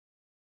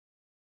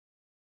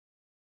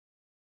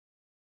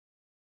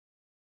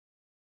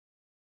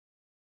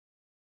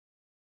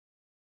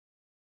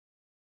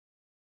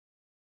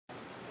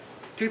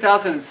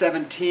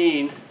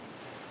2017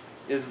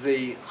 is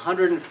the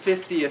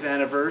 150th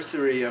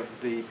anniversary of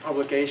the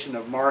publication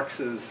of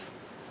Marx's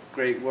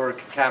great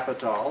work,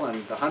 Capital,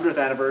 and the 100th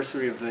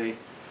anniversary of the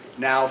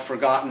now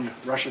forgotten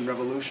Russian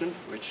Revolution,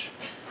 which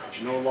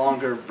no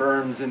longer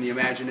burns in the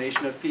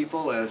imagination of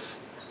people as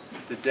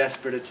the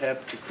desperate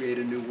attempt to create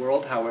a new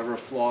world, however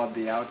flawed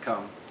the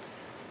outcome.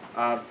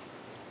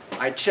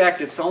 I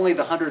checked, it's only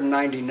the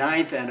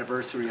 199th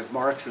anniversary of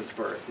Marx's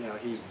birth. You know,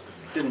 he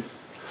didn't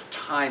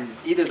time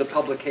either the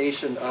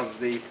publication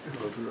of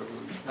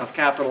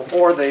Capital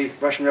or the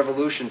Russian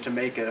Revolution to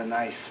make it a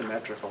nice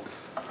symmetrical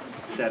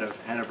set of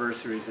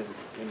anniversaries in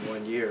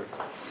 1 year.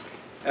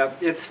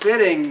 It's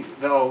fitting,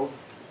 though,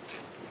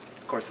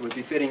 of course it would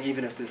be fitting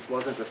even if this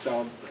wasn't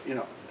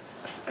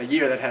a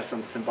year that has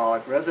some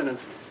symbolic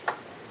resonance,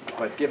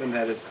 but given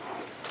that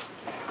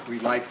we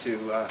like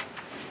to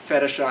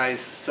fetishize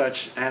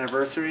such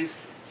anniversaries,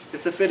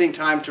 it's a fitting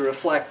time to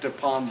reflect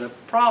upon the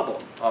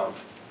problem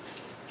of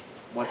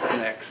what's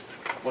next,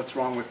 what's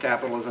wrong with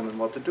capitalism and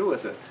what to do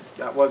with it.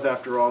 That was,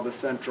 after all, the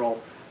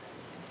central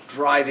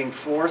driving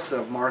force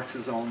of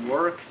Marx's own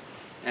work,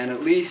 and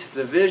at least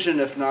the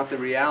vision, if not the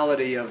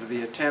reality, of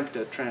the attempt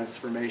at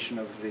transformation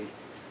of the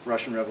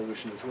Russian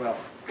Revolution as well.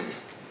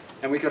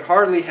 And we could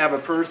hardly have a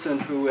person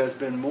who has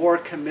been more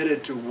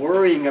committed to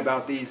worrying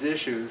about these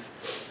issues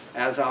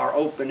as our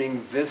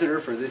opening visitor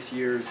for this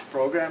year's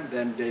program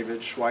than David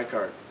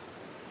Schweickart.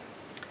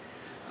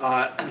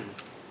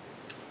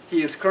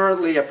 He is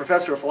currently a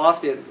professor of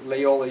philosophy at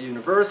Loyola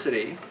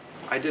University.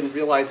 I didn't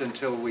realize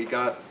until we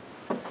got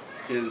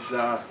his,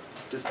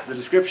 just the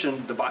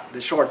description,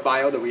 the short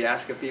bio that we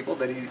ask of people,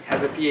 that he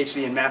has a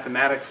Ph.D. in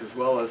mathematics as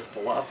well as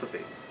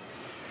philosophy.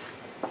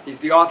 He's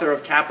the author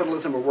of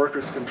Capitalism or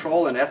Workers'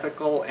 Control, an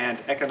Ethical and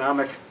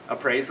Economic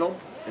Appraisal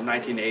in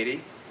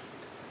 1980,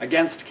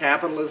 Against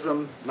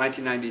Capitalism,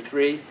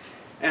 1993,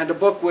 and a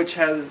book which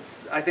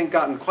has, I think,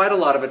 gotten quite a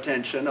lot of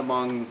attention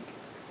among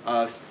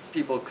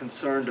people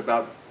concerned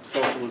about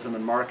socialism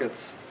and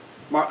markets,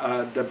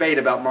 Debate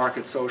About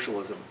Market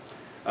Socialism,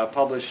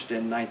 published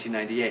in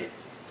 1998.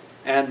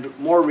 And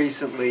more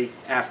recently,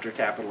 After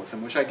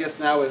Capitalism, which I guess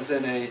now is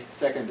in a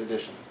second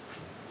edition.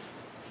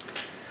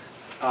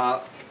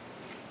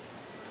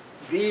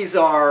 These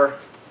are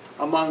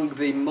among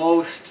the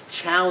most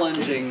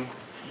challenging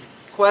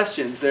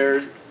questions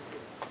that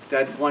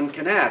one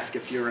can ask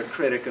if you're a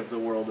critic of the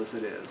world as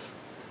it is.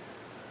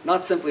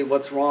 Not simply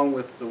what's wrong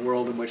with the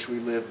world in which we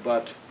live,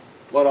 but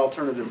what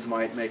alternatives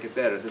might make it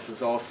better. This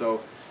is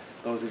also,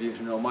 those of you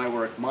who know my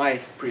work, my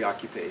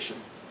preoccupation.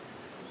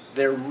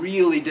 They're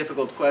really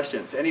difficult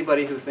questions.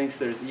 Anybody who thinks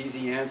there's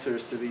easy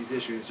answers to these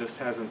issues just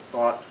hasn't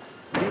thought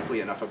deeply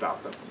enough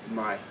about them, in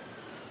my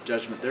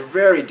judgment. They're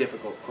very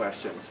difficult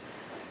questions.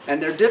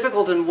 And they're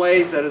difficult in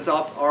ways that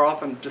are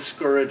often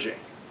discouraging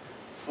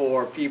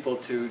for people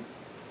to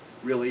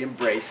really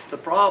embrace the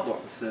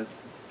problems,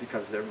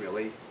 because they're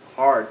really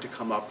hard to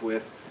come up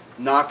with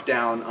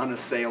knockdown,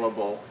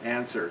 unassailable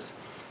answers.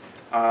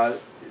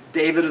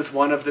 David is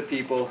one of the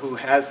people who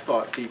has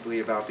thought deeply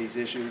about these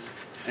issues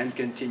and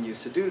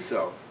continues to do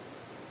so.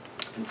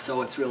 And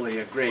so it's really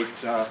a great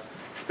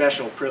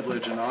special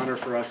privilege and honor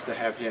for us to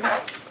have him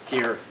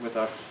here with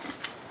us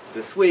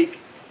this week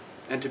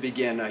and to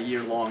begin a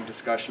year-long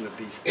discussion of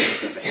these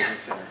things at the Haven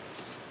Center.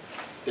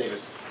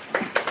 David.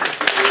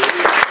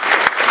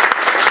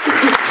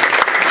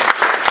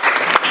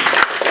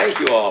 Thank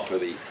you all for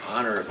the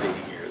honor of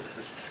being here.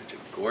 This is such a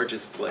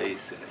gorgeous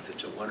place, and it's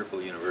such a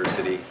wonderful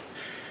university.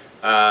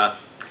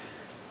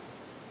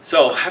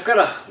 So I've got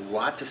a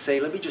lot to say.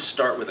 Let me just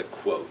start with a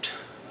quote.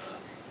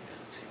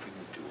 Let's see if we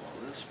can do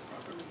all this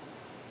properly.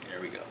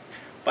 There we go.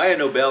 By a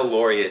Nobel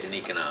laureate in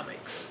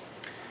economics.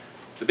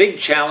 The big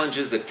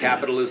challenges that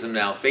capitalism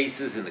now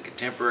faces in the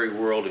contemporary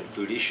world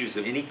include issues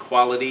of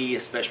inequality,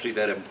 especially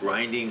that of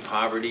grinding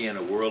poverty in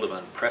a world of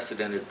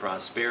unprecedented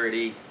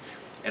prosperity,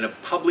 and of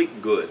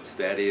public goods,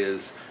 that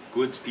is,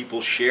 goods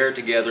people share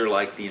together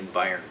like the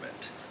environment.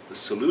 The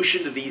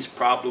solution to these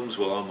problems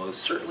will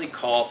almost certainly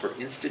call for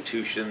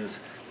institutions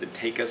that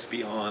take us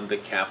beyond the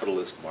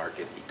capitalist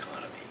market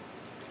economy.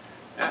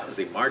 That was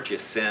Amartya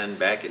Sen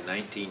back in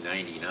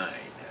 1999.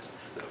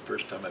 That's the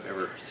first time I've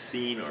ever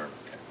seen or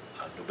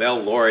a Nobel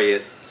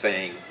laureate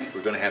saying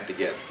we're going to have to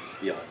get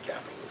beyond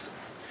capitalism.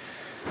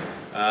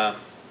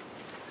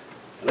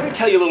 Let me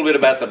tell you a little bit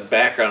about the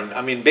background.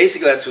 I mean,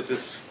 basically that's what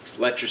this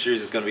lecture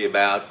series is going to be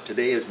about.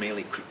 Today is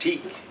mainly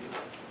critique,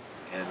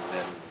 and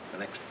then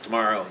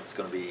tomorrow it's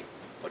going to be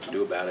what to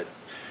do about it.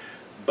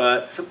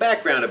 But some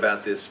background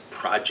about this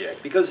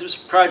project, because this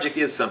project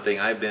is something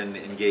I've been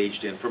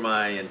engaged in for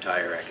my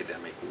entire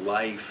academic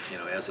life, you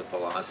know, as a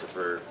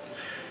philosopher.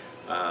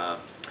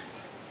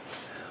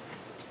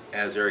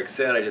 As Eric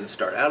said, I didn't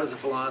start out as a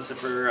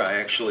philosopher. I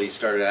actually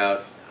started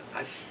out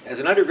as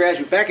an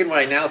undergraduate back in what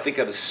I now think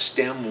of as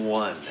STEM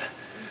 1.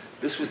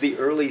 This was the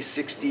early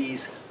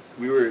 60s.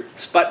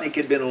 Sputnik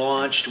had been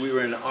launched. We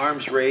were in an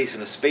arms race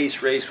and a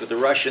space race with the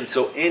Russians.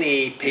 So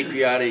any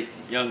patriotic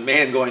young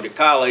man going to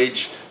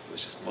college, it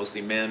was just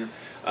mostly men,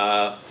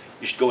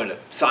 you should go into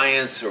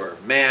science or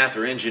math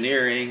or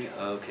engineering.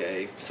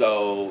 Okay,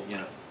 so, you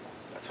know,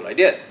 that's what I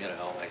did. You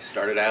know, I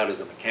started out as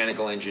a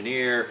mechanical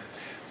engineer,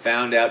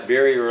 found out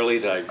very early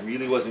that I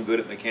really wasn't good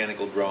at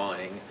mechanical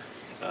drawing.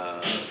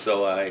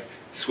 So I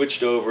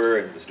switched over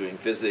and was doing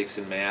physics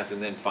and math,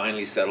 and then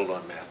finally settled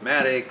on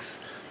mathematics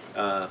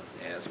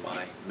as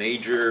my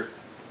major.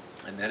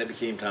 And then it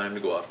became time to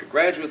go off to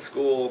graduate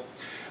school.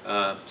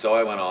 So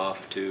I went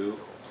off to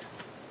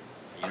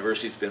a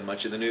university that's been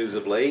much in the news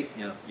of late,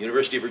 you know,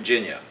 University of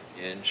Virginia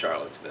in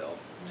Charlottesville.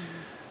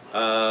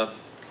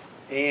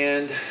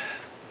 And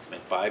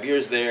spent 5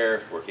 years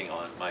there working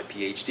on my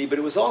Ph.D. But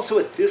it was also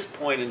at this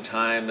point in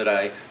time that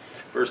I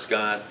first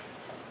got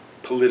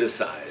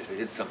politicized. I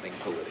did something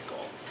political.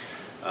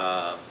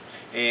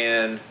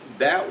 And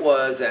that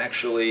was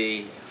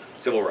actually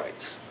civil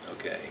rights.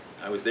 Okay,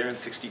 I was there in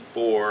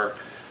 '64.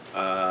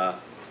 I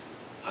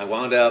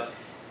wound up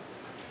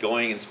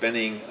going and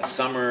spending a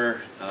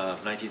summer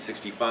of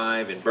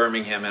 1965 in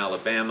Birmingham,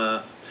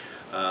 Alabama.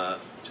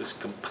 Just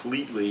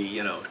completely,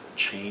 you know,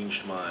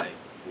 changed my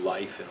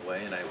life in a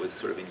way, and I was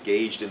sort of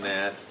engaged in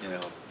that, you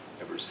know,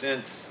 ever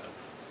since,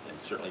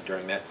 and certainly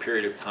during that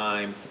period of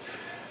time.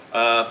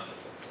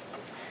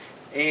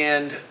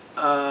 And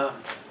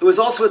it was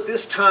also at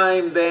this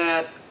time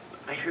that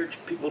I heard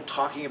people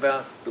talking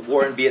about the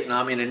war in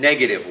Vietnam in a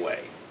negative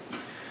way.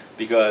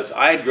 Because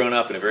I had grown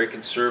up in a very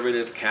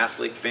conservative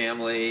Catholic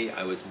family.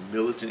 I was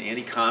militant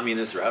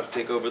anti-communist, they're out to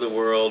take over the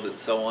world and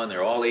so on.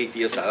 They're all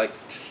atheists. I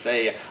like to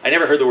say, I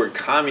never heard the word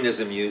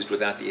communism used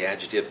without the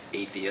adjective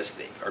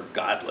atheistic or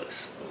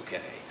godless,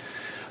 okay.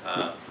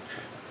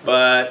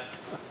 But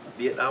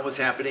Vietnam was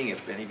happening.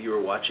 If any of you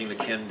are watching the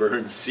Ken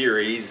Burns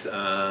series, you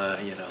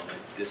know,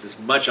 this is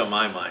much on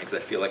my mind because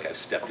I feel like I've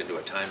stepped into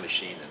a time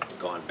machine and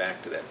gone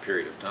back to that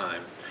period of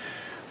time.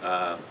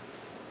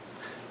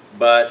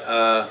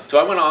 So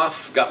I went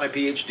off, got my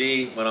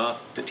Ph.D., went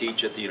off to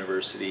teach at the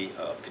University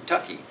of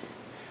Kentucky.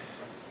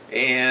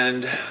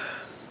 And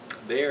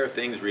there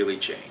things really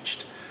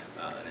changed.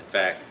 And in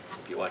fact,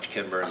 if you watch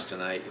Ken Burns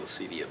tonight, you'll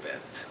see the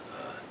event.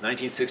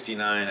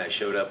 1969, I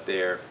showed up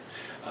there.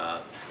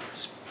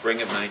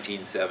 Spring of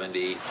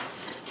 1970,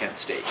 Kent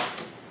State.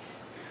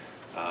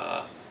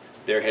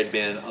 There had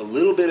been a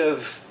little bit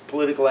of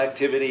political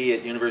activity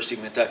at University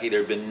of Kentucky. There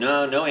had been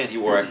no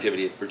anti-war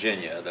activity at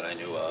Virginia that I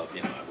knew of.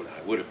 You know, I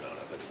would have known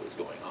of it if it was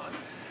going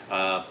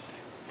on.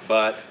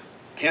 But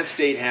Kent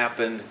State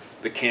happened,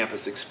 the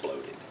campus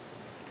exploded.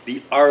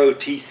 The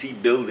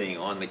ROTC building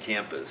on the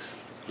campus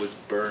was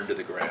burned to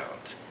the ground.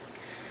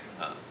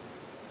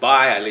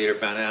 I later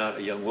found out,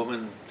 a young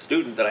woman,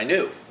 student that I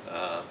knew.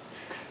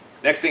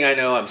 Next thing I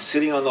know, I'm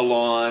sitting on the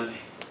lawn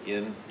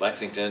in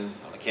Lexington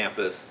on the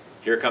campus.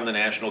 Here come the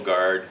National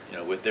Guard, you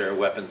know, with their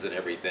weapons and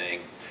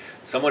everything.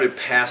 Someone had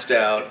passed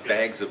out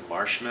bags of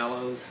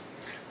marshmallows,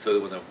 so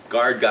that when the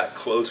guard got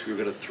close, we were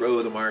going to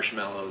throw the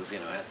marshmallows, you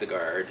know, at the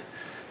guard.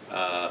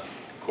 Of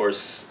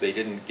course, they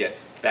didn't get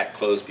that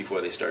close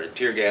before they started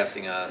tear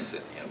gassing us,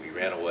 and you know, we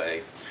ran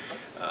away.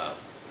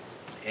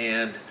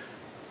 And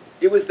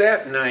it was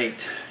that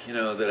night, you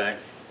know, that I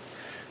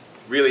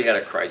really had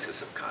a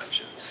crisis of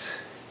conscience.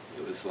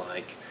 It was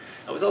like,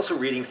 I was also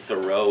reading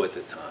Thoreau at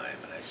the time,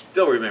 and I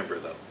still remember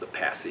the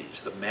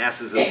passage, the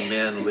masses of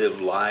men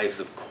live lives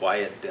of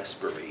quiet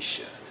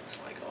desperation. It's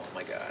like, oh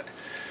my God,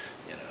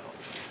 you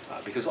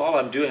know, because all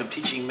I'm doing, I'm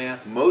teaching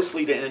math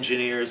mostly to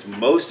engineers,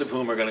 most of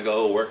whom are going to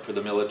go work for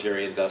the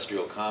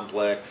military-industrial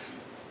complex.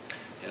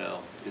 You know,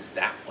 is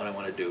that what I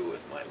want to do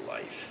with my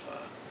life?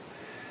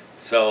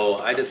 So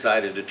I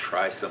decided to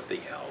try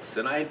something else.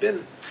 And I had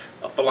been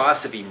a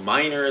philosophy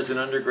minor as an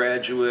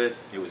undergraduate.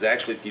 It was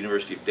actually at the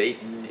University of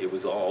Dayton. It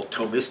was all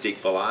Thomistic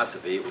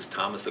philosophy. It was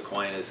Thomas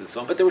Aquinas and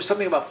so on. But there was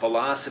something about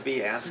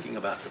philosophy, asking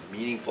about the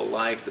meaningful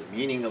life, the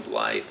meaning of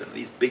life, and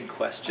these big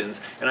questions.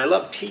 And I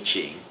love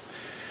teaching.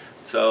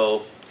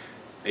 So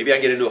maybe I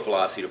get into a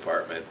philosophy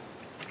department.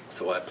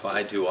 So I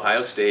applied to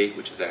Ohio State,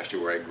 which is actually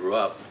where I grew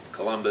up,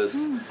 Columbus,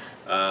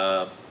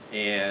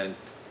 and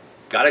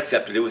got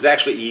accepted. It was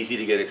actually easy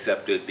to get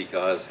accepted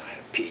because I had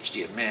a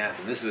Ph.D. in math,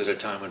 and this is at a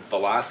time when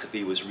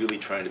philosophy was really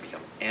trying to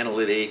become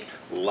analytic,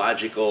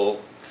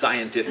 logical,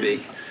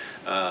 scientific.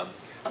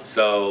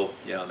 So,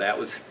 you know, that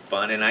was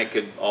fun, and I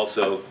could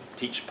also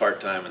teach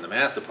part-time in the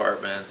math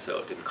department, so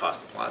it didn't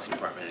cost the philosophy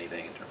department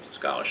anything in terms of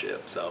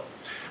scholarship. So,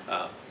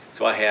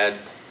 so I had,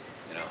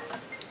 you know,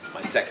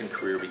 my second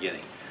career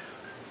beginning.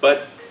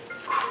 But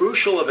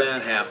crucial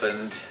event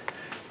happened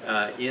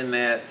in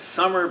that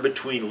summer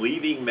between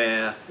leaving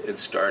math and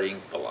starting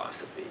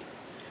philosophy.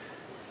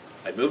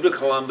 I moved to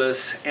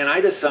Columbus, and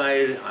I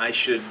decided I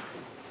should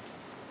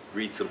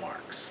read some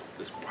Marx.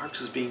 Because Marx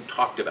was being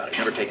talked about. I'd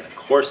never taken a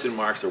course in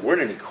Marx. There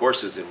weren't any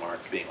courses in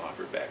Marx being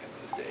offered back in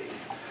those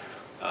days.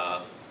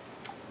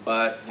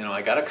 But, you know,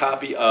 I got a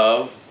copy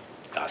of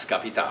Das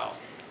Kapital,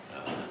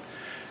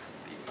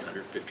 the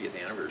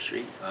 150th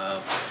anniversary.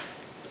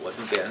 It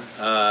wasn't then.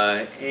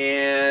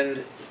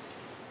 And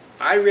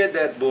I read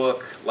that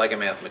book like a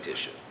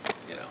mathematician.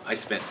 You know, I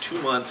spent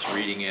 2 months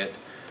reading it.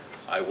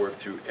 I worked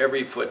through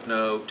every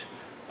footnote.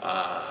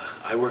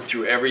 I worked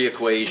through every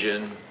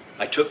equation.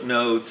 I took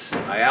notes.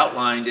 I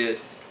outlined it.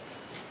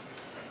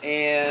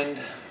 And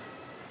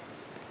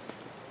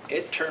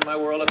it turned my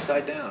world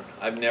upside down.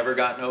 I've never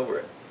gotten over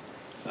it.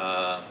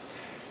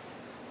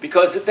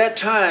 Because at that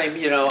time,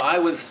 you know,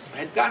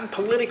 had gotten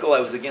political. I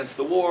was against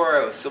the war,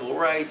 I was civil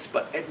rights,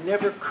 but it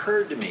never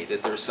occurred to me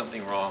that there was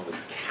something wrong with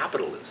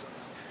capitalism.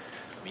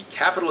 I mean,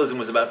 capitalism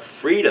was about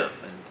freedom,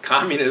 and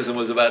communism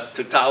was about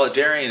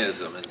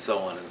totalitarianism, and so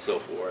on and so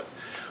forth.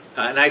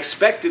 And I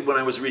expected when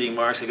I was reading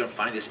Marx, I was going to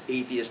find this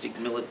atheistic,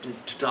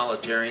 militant,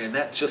 totalitarian, and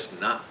that's just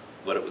not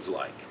what it was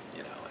like.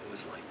 You know, it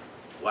was like,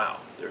 wow,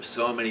 there's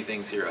so many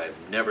things here I've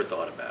never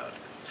thought about.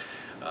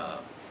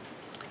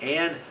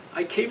 And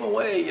I came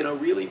away, you know,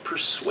 really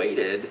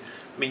persuaded.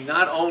 I mean,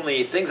 not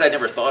only things I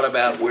never thought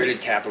about, where did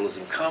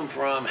capitalism come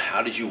from?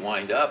 How did you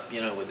wind up, you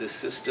know, with this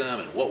system?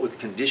 And what were the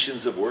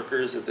conditions of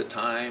workers at the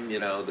time, you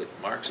know, that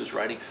Marx was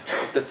writing?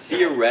 But the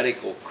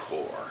theoretical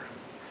core.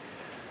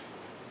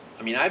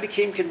 I mean, I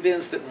became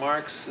convinced that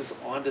Marx is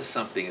onto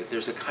something, that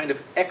there's a kind of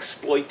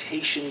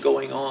exploitation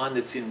going on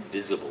that's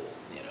invisible,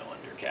 you know,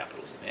 under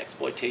capitalism. The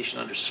exploitation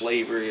under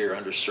slavery or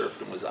under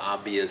serfdom was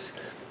obvious.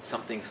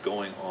 Something's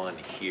going on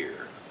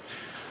here.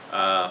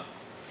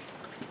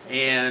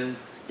 And,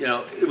 you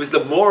know, it was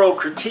the moral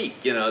critique,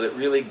 you know, that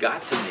really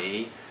got to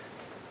me.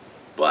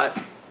 But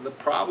the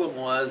problem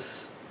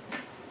was,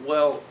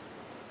 well,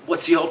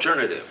 what's the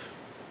alternative?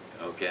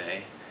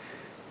 Okay.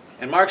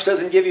 And Marx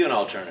doesn't give you an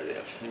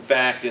alternative. In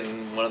fact,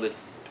 in one of the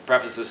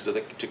prefaces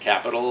to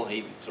Capital,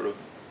 he sort of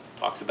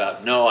talks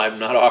about, no, I'm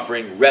not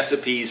offering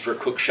recipes for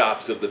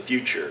cookshops of the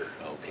future.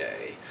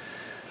 Okay.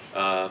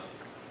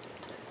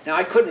 Now,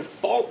 I couldn't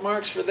fault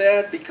Marx for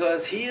that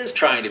because he is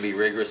trying to be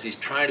rigorous. He's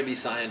trying to be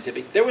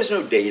scientific. There was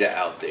no data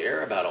out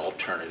there about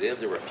alternatives.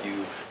 There were a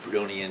few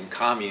Proudhonian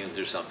communes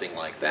or something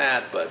like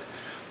that, but,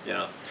 you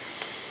know.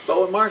 But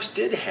what Marx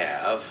did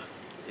have,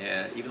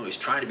 even though he's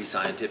trying to be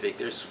scientific,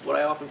 there's what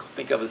I often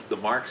think of as the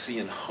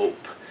Marxian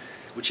hope,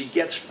 which he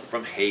gets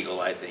from Hegel,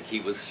 I think.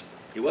 He was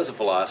a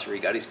philosopher. He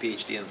got his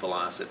Ph.D. in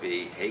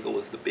philosophy. Hegel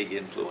was the big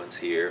influence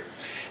here.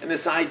 And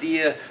this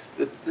idea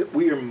that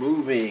we are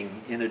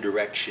moving in a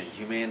direction,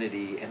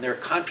 humanity, and there are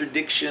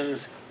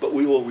contradictions, but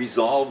we will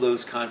resolve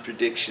those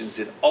contradictions,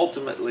 and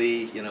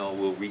ultimately, you know,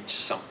 we'll reach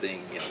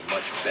something, you know,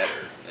 much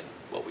better than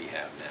what we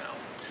have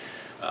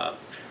now.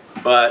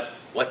 But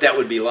what that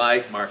would be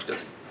like, Marx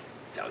doesn't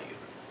tell you.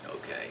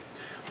 Okay.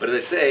 But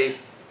as I say,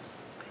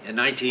 in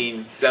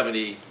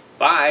 1970,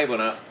 when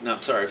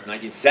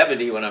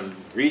 1970, when I'm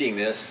reading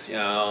this, you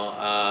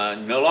know,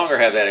 no longer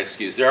have that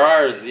excuse. There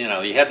are, you know,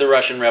 you had the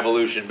Russian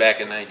Revolution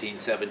back in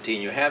 1917.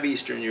 You have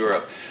Eastern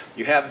Europe.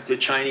 You have the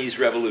Chinese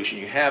Revolution.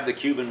 You have the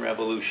Cuban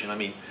Revolution. I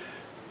mean,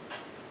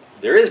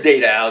 there is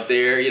data out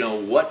there. You know,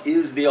 what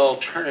is the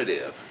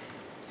alternative?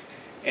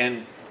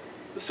 And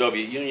the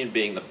Soviet Union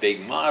being the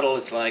big model,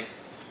 it's like,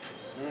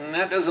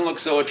 that doesn't look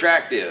so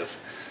attractive.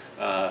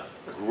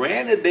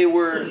 Granted, they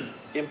were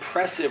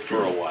impressive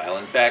for a while.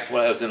 In fact,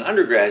 when I was an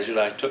undergraduate,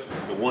 I took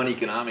the one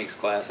economics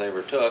class I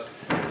ever took.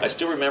 I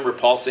still remember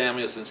Paul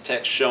Samuelson's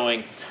text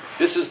showing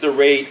this is the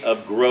rate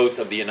of growth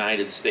of the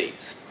United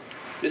States.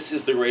 This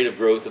is the rate of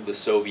growth of the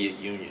Soviet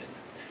Union.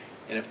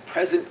 And if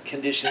present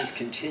conditions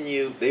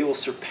continue, they will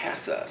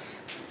surpass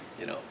us,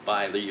 you know,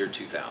 by the year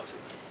 2000.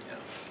 You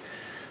know.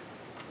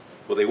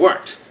 Well, they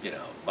weren't, you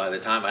know. By the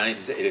time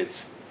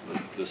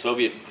the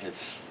Soviet had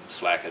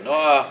slackened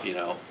off, you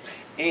know,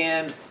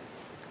 and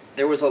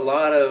there was a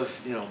lot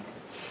of, you know,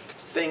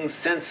 things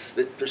sense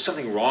that there's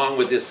something wrong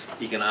with this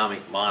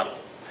economic model.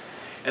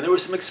 And there were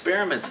some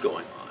experiments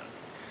going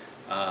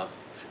on.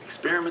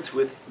 Experiments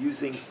with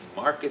using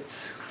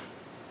markets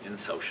in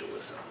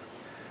socialism.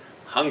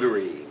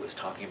 Hungary was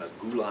talking about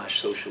goulash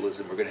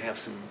socialism. We're going to have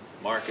some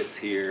markets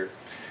here.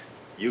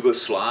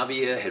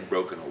 Yugoslavia had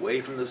broken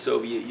away from the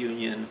Soviet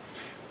Union.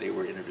 They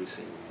were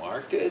introducing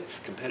markets,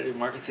 competitive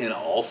markets, and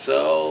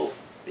also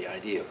the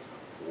idea of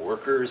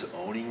workers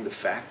owning the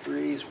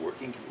factories,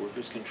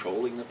 workers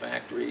controlling the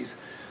factories.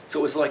 So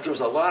it was like there was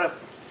a lot of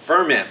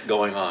ferment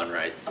going on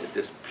right at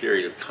this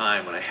period of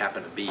time when I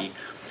happened to be,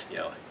 you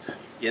know,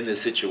 in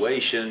this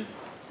situation.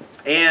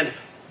 And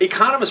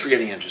economists were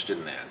getting interested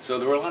in that. So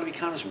there were a lot of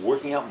economists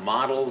working out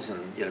models and,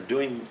 you know,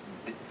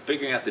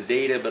 figuring out the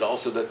data, but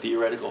also the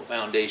theoretical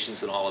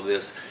foundations and all of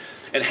this.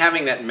 And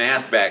having that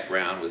math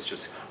background was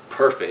just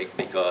perfect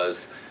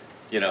because,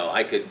 you know,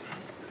 I could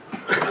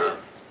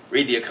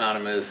read The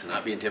Economist and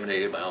not be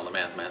intimidated by all the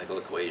mathematical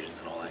equations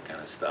and all that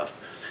kind of stuff.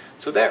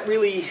 So that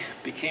really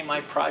became my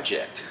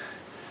project.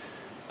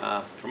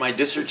 For my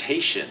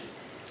dissertation,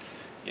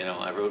 you know,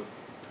 I wrote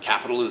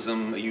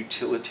Capitalism, a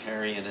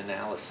Utilitarian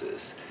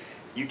Analysis.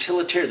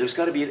 Utilitarian, there's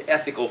got to be an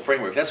ethical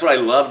framework. That's what I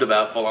loved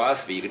about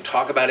philosophy. You can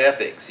talk about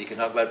ethics, you can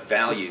talk about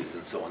values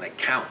and so on. That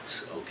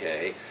counts,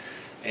 okay?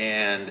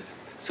 And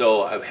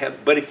so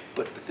but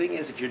the thing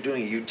is, if you're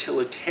doing a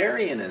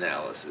utilitarian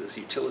analysis,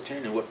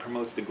 utilitarian and what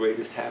promotes the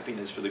greatest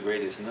happiness for the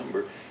greatest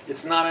number,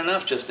 it's not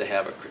enough just to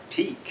have a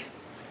critique.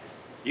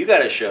 You got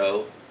to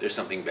show there's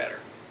something better.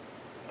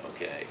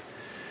 Okay,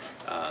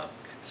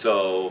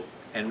 so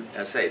And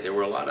as I say, there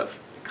were a lot of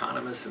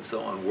economists and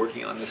so on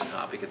working on this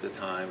topic at the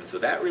time, and so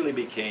that really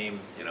became,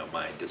 you know,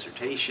 my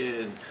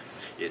dissertation.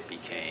 It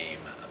became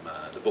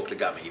the book that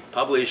got me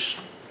published.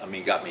 I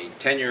mean, got me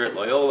tenure at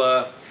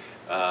Loyola.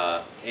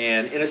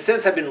 And in a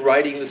sense, I've been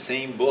writing the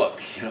same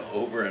book, you know,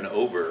 over and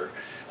over.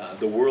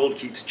 The world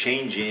keeps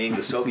changing.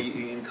 The Soviet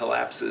Union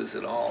collapses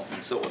and all,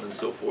 and so on and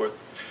so forth.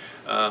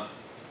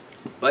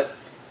 But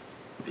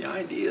the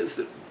ideas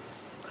that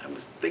I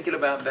was thinking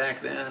about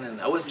back then, and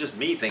it wasn't just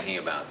me thinking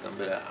about them,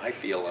 but I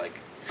feel like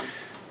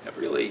have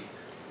really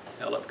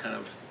held up kind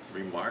of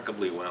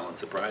remarkably well and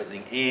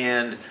surprising.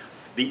 And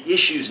the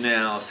issues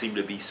now seem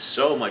to be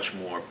so much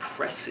more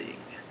pressing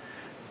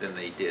than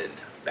they did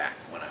back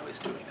when I was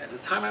doing that. At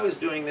the time I was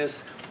doing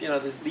this, you know,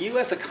 the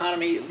U.S.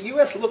 economy, the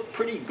U.S. looked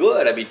pretty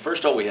good. I mean,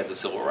 first of all, we had the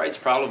civil rights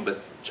problem,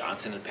 but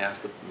Johnson had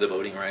passed the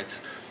Voting Rights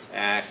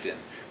Act, and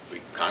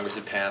Congress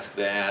had passed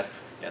that,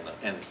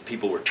 and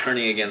people were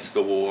turning against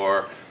the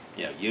war.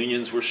 You know,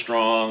 unions were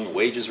strong,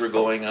 wages were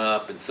going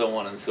up, and so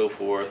on and so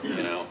forth.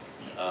 You know,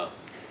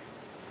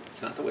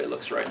 it's not the way it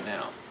looks right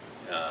now.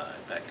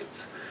 In fact,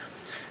 it's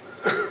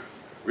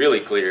really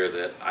clear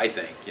that I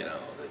think, you know,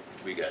 that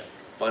we got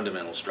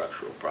fundamental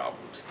structural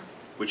problems,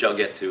 which I'll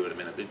get to in a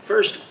minute. But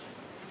first,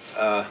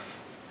 how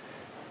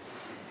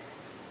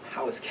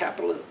is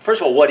capitalism?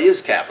 First of all, what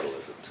is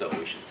capitalism? So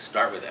we should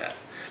start with that.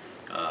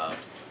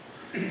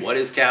 What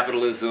is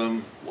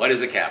capitalism? What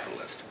is a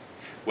capitalist?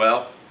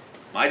 Well,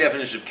 my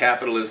definition of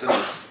capitalism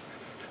is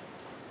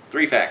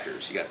three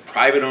factors. You got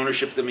private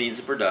ownership of the means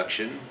of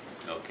production.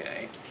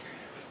 Okay.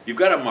 You've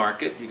got a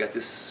market. You've got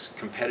this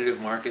competitive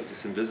market,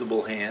 this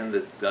invisible hand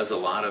that does a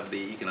lot of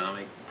the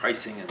economic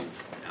pricing and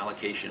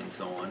allocation and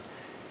so on.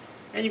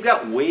 And you've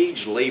got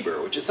wage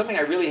labor, which is something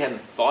I really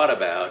hadn't thought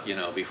about, you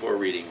know, before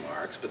reading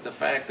Marx. But the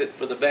fact that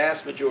for the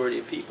vast majority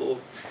of people,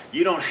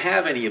 you don't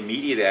have any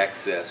immediate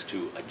access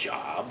to a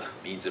job,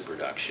 means of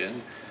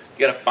production.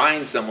 You got to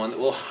find someone that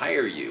will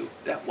hire you.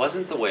 That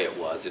wasn't the way it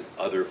was in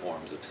other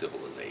forms of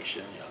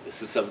civilization. You know,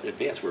 this is some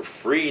advance. We're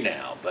free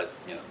now, but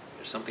you know,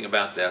 there's something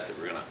about that that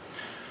we're going to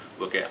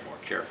look at more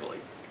carefully.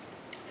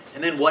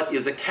 And then, what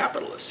is a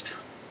capitalist?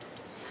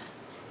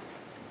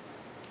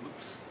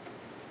 Oops.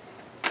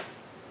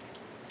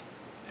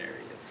 There he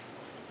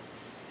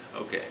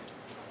is. Okay.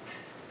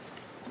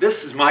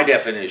 This is my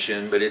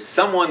definition, but it's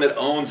someone that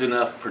owns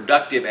enough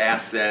productive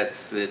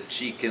assets that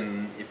she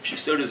can, if she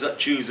so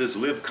chooses,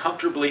 live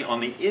comfortably on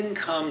the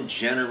income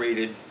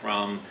generated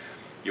from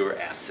your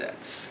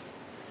assets.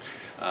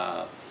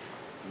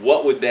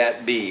 What would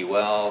that be?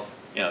 Well,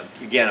 you know,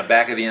 again, a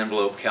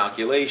back-of-the-envelope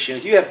calculation.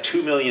 If you have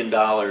 $2 million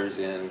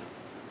in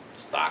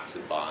stocks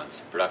and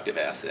bonds, productive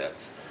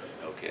assets,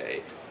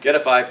 okay, get a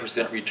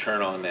 5%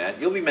 return on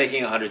that, you'll be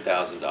making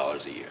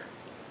 $100,000 a year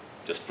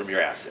just from your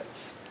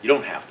assets. You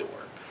don't have to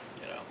work.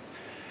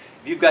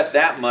 If you've got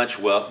that much,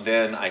 well,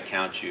 then I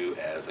count you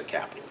as a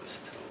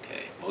capitalist.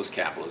 Okay, most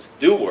capitalists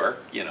do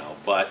work, you know,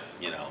 but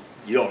you know,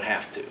 you don't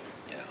have to,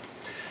 you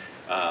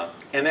know,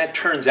 and that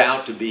turns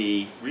out to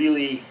be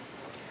really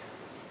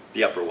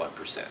the upper 1%.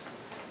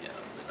 You know,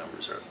 the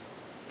numbers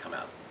come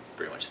out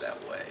pretty much that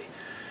way.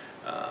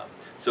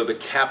 So the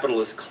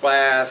capitalist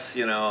class,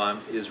 you know,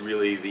 is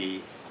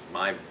really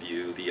my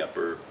view, the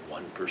upper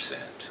 1%.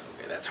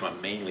 Okay, that's what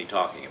I'm mainly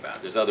talking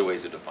about. There's other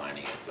ways of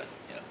defining it, but.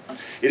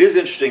 It is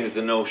interesting that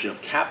the notion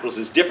of capitalist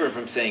is different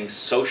from saying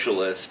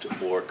socialist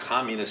or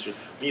communist. When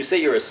you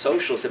say you're a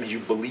socialist, that means you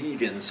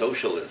believe in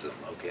socialism,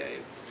 okay?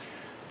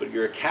 But if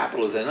you're a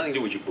capitalist, that has nothing to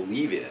do with what you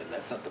believe in.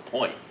 That's not the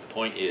point. The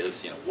point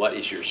is, you know, what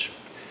is your,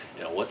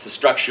 you know, what's the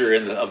structure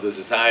of the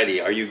society?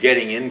 Are you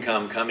getting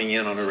income coming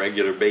in on a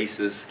regular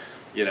basis,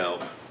 you know,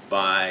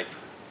 by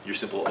your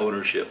simple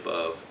ownership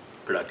of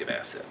productive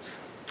assets?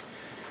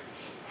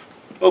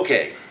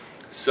 Okay,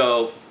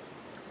 so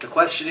the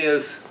question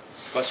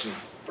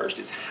first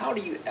is, how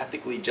do you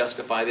ethically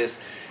justify this?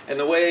 And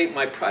the way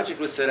my project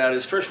was set out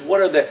is, first,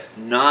 what are the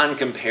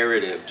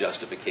non-comparative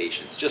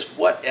justifications? Just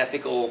what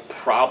ethical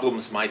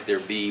problems might there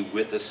be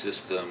with a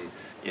system,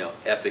 you know,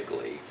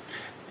 ethically?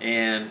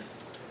 And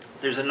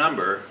there's a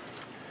number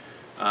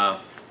that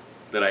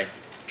I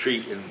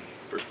treat in the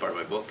first part of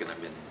my book, and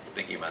I've been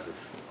thinking about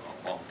this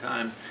a long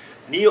time.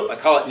 I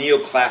call it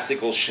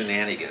neoclassical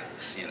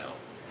shenanigans, you know,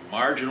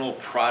 marginal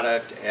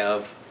product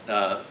of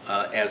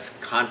as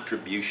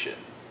contribution.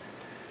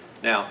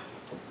 Now,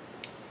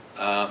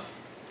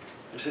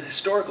 there's a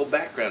historical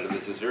background to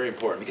this that's very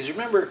important, because you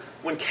remember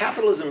when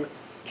capitalism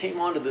came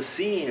onto the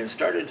scene and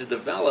started to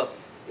develop,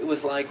 it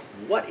was like,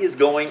 what is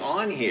going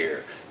on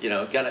here? You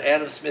know, got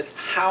Adam Smith,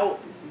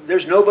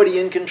 there's nobody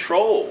in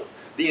control.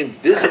 The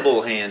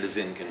invisible hand is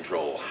in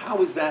control.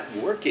 How is that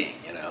working,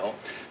 you know?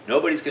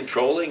 Nobody's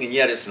controlling, and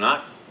yet it's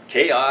not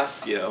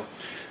chaos, you know?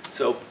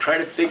 So try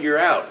to figure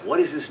out, what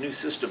is this new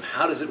system?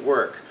 How does it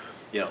work?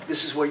 You know,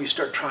 this is where you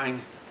start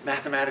trying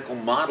mathematical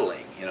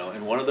modeling, you know,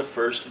 and one of the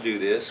first to do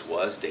this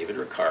was David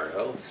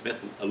Ricardo.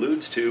 Smith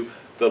alludes to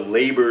the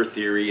labor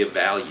theory of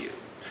value.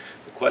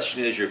 The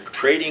question is, you're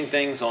trading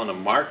things on a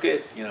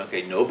market, you know,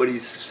 okay,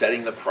 nobody's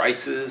setting the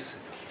prices.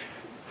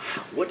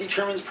 What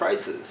determines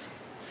prices?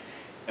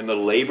 And the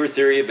labor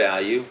theory of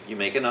value, you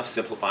make enough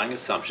simplifying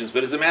assumptions,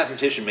 but as a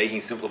mathematician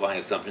making simplifying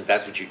assumptions,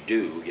 that's what you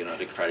do, you know,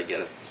 to try to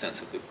get a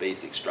sense of the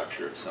basic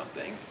structure of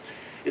something.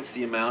 It's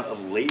the amount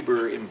of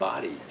labor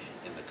embodied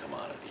in the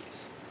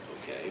commodities,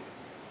 okay?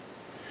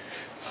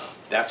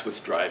 That's what's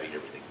driving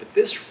everything. But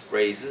this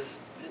raises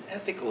an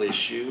ethical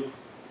issue,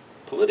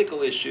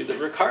 political issue that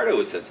Ricardo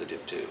is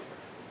sensitive to.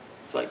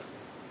 It's like,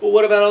 well,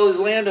 what about all those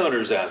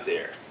landowners out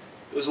there?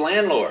 Those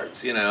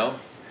landlords, you know?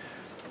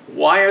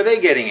 Why are they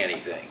getting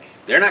anything?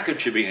 They're not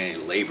contributing any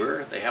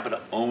labor. They happen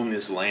to own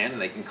this land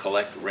and they can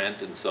collect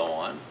rent and so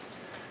on.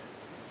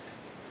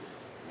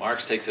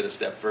 Marx takes it a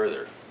step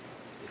further.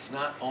 It's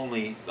not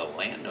only the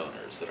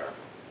landowners that are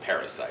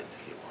parasites,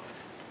 if you want.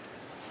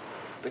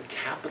 The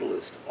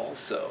capitalist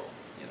also,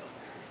 you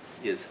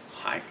know,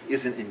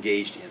 isn't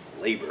engaged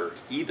in labor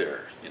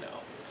either, you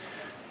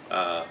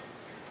know.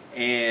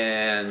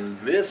 And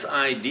this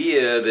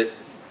idea that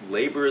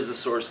labor is a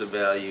source of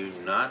value,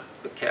 not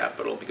the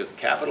capital, because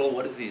capital,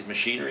 what is these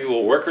machinery?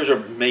 Well, workers are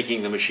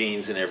making the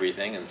machines and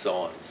everything and so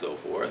on and so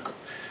forth.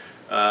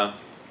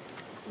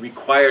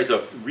 Requires a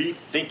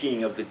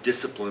rethinking of the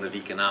discipline of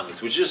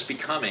economics, which is just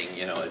becoming,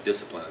 you know, a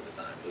discipline at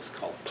the time. It was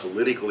called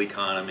political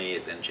economy.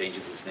 It then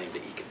changes its name to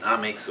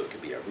economics, so it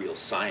could be a real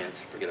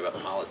science. Forget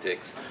about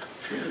politics.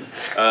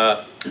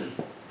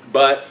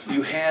 But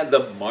you had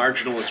the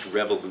marginalist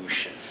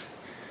revolution.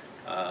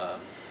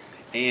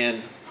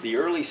 And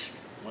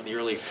one of the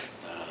early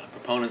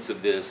proponents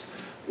of this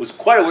was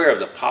quite aware of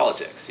the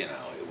politics, you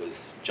know. It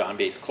was John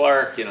Bates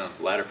Clark, you know,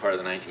 the latter part of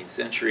the 19th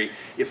century.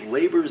 If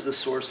labor is the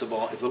source of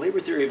all, if the labor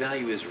theory of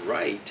value is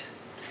right,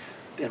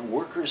 then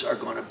workers are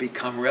going to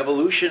become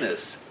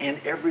revolutionists, and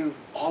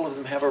all of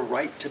them have a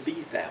right to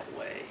be that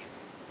way.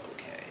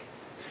 Okay.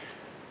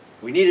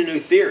 We need a new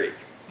theory.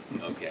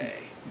 Okay.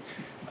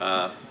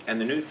 And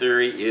the new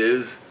theory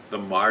is the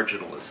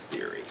marginalist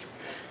theory.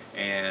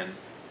 And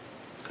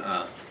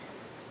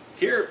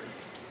here,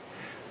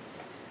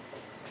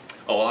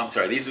 oh, I'm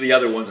sorry, these are the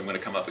other ones I'm going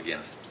to come up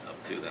against,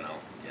 too, then I'll,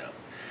 you know.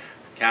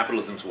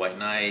 Capitalism's white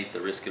knight, the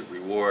risk of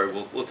reward,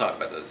 we'll talk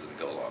about those as we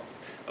go along.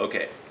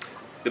 Okay,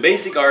 the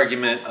basic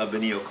argument of the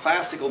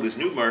neoclassical, this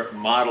new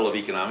model of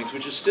economics,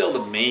 which is still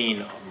the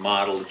main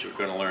model that you're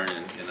going to learn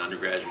in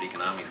undergraduate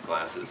economics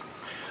classes,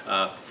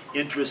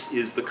 interest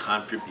is the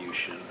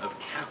contribution of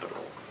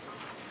capital.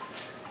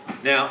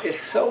 Now,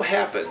 it so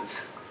happens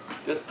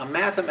that a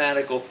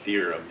mathematical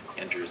theorem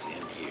enters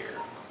in here,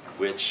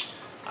 which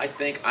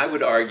I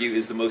would argue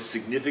is the most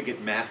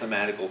significant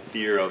mathematical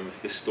theorem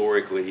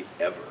historically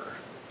ever,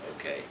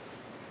 okay?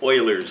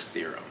 Euler's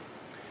theorem.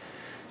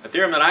 A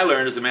theorem that I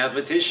learned as a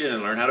mathematician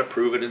and learned how to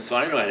prove it and so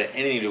on. I didn't know it had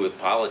anything to do with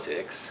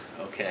politics,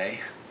 okay?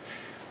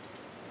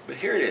 But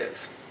here it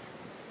is.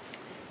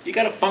 You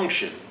got a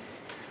function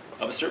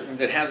of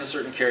that has a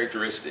certain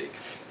characteristic.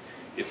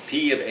 If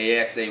P of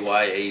AX,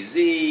 AY, AZ,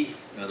 in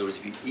other words,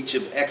 if each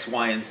of X,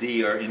 Y, and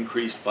Z are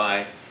increased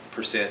by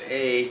percent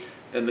A,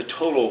 then the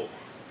total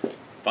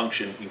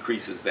function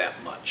increases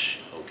that much,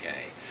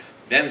 okay?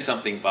 Then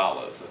something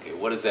follows. Okay,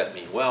 what does that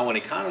mean? Well, when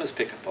economists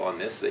pick up on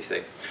this, they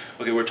say,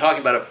 okay, we're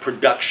talking about a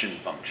production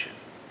function.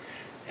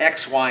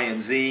 X, Y,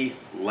 and Z,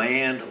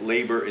 land,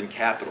 labor, and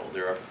capital.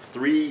 There are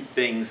three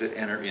things that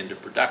enter into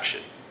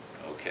production,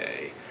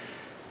 okay?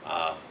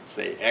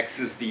 Say X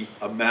is the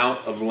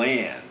amount of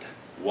land.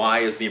 Y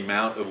is the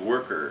amount of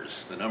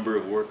workers, the number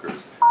of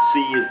workers. C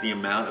is the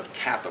amount of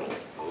capital,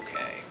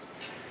 okay?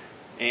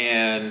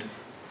 And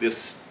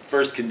this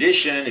first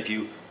condition, if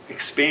you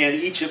expand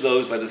each of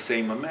those by the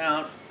same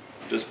amount,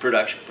 does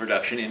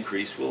production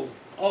increase will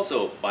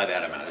also by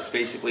that amount. It's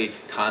basically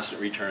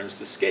constant returns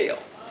to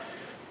scale.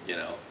 You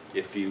know,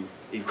 if you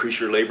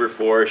increase your labor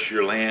force,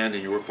 your land,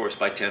 and your workforce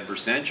by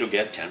 10%, you'll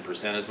get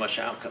 10% as much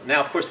outcome.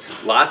 Now, of course,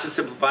 lots of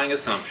simplifying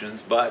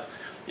assumptions, but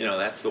you know,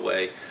 that's the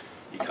way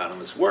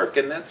economists work,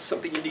 and that's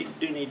something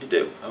you need to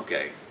do.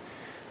 Okay.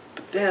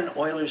 But then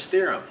Euler's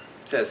theorem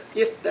says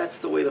if that's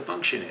the way the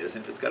function is,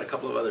 and if it's got a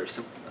couple of other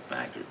simple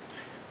factors,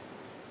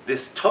 the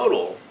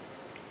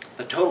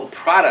total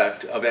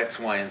product of X,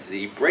 Y, and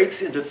Z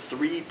breaks into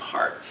three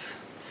parts.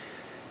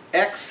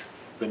 X,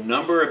 the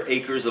number of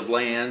acres of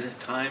land,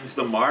 times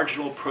the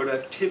marginal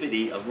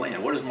productivity of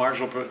land. What does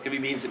marginal productivity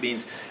mean? It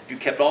means if you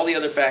kept all the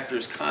other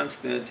factors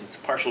constant, it's a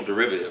partial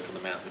derivative for the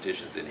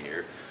mathematicians in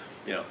here,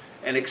 you know,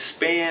 and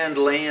expand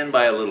land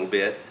by a little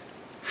bit,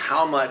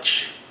 how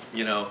much,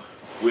 you know,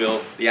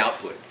 will the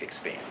output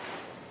expand?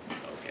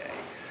 Okay.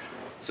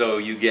 So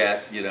you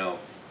get, you know,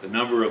 the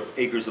number of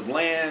acres of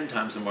land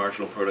times the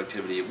marginal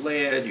productivity of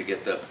land. You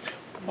get the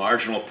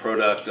marginal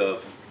product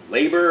of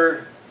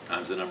labor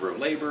times the number of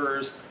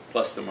laborers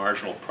plus the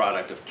marginal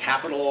product of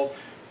capital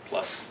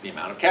plus the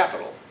amount of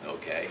capital.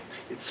 Okay.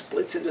 It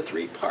splits into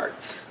three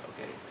parts.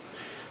 Okay.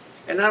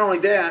 And not only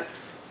that,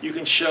 you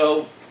can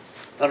show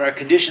that under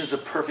conditions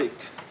of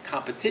perfect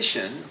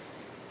competition,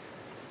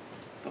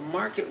 the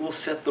market will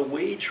set the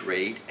wage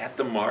rate at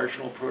the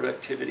marginal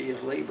productivity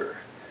of labor.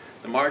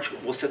 The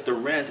market will set the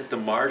rent at the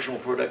marginal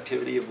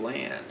productivity of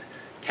land.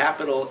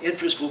 Capital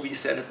interest will be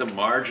set at the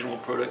marginal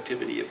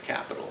productivity of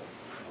capital.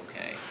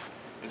 Okay.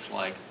 It's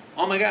like,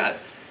 oh my God,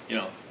 you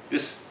know,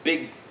 this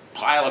big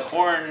pile of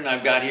corn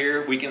I've got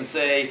here, we can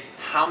say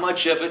how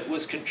much of it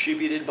was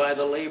contributed by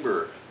the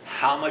labor,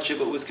 how much of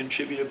it was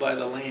contributed by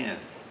the land,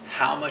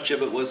 how much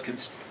of it was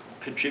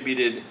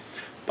contributed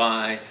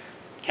by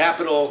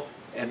capital,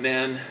 and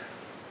then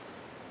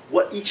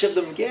what each of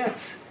them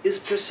gets is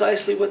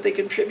precisely what they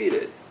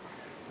contributed.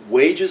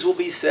 Wages will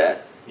be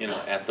set, you know,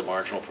 at the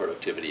marginal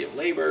productivity of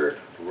labor,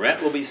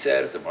 rent will be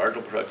set at the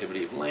marginal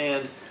productivity of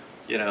land,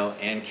 you know,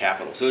 and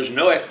capital. So there's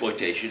no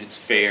exploitation, it's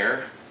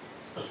fair.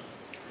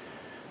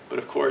 But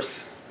of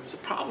course, there's a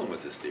problem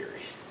with this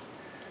theory.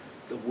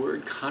 The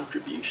word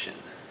contribution,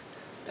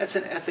 that's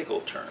an ethical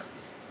term.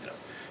 You know,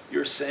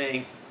 you're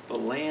saying the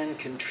land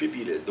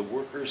contributed, the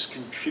workers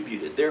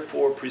contributed,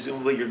 therefore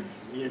presumably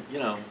you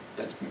know,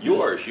 that's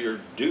yours, you're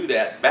due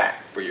that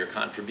back for your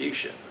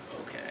contribution,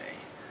 okay?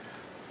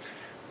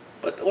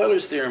 But the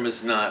Euler's theorem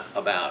is not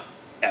about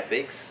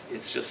ethics,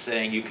 it's just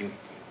saying you can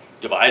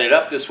divide it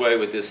up this way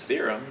with this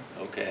theorem,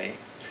 okay?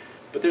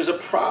 But there's a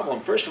problem.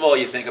 First of all,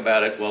 you think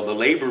about it, well, the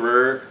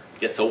laborer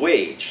gets a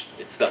wage.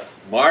 It's the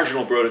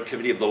marginal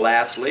productivity of the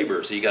last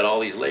laborer. So you got all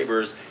these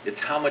laborers. It's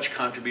how much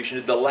contribution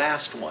did the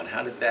last one,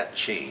 how did that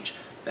change?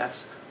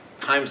 That's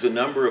times the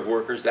number of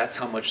workers, that's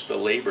how much the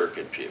labor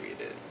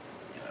contributed.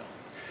 You know.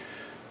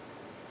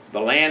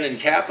 The land and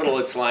capital,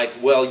 it's like,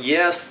 well,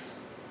 yes,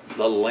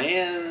 the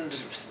land,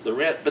 the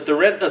rent, but the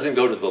rent doesn't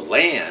go to the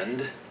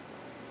land.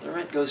 The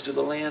rent goes to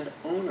the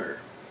landowner.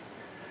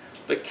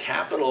 The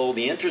capital,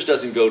 the interest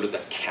doesn't go to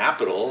the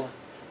capital,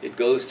 it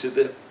goes to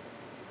the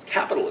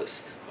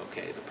capitalist,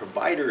 okay, the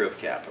provider of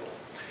capital.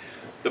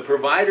 The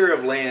provider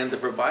of land, the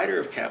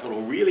provider of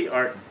capital really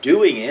aren't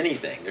doing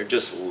anything. They're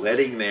just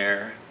letting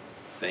their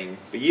thing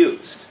be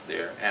used,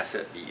 their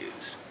asset be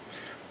used,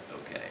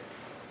 okay.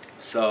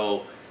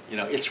 So, you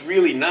know, it's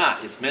really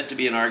not, it's meant to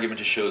be an argument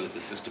to show that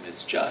the system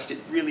is just. It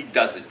really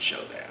doesn't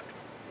show that,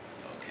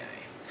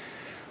 okay.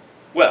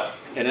 Well,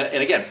 and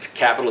again,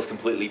 capital is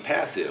completely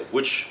passive,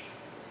 which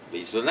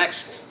leads to the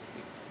next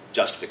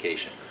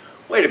justification.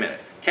 Wait a minute,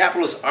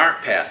 capitalists aren't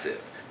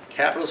passive.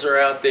 Capitalists are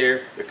out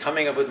there, they're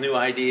coming up with new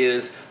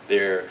ideas,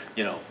 they're,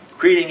 you know,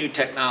 creating new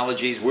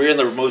technologies. We're in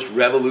the most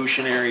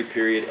revolutionary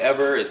period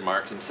ever, as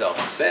Marx himself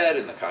said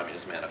in the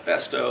Communist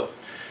Manifesto.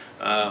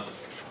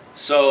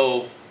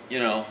 So, you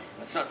know,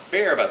 that's not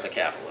fair about the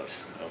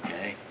capitalists,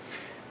 okay?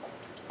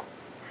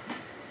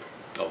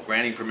 Oh,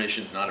 granting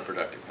permission is not a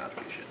productive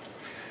contribution.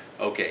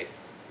 Okay,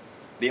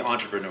 the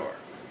entrepreneur.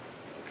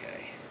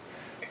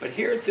 But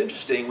here it's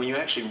interesting, when you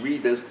actually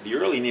read the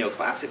early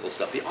neoclassical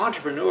stuff, the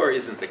entrepreneur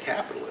isn't the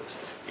capitalist.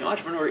 The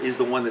entrepreneur is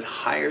the one that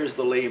hires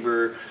the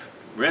labor,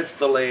 rents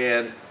the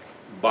land,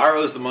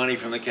 borrows the money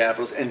from the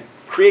capitalists, and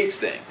creates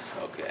things,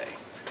 okay?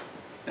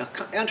 Now,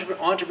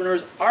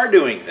 entrepreneurs are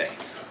doing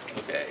things,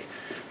 okay?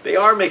 They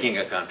are making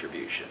a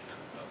contribution,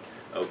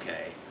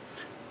 okay?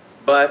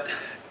 But,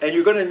 and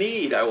you're going to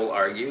need, I will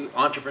argue,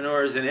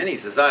 entrepreneurs in any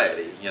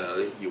society, you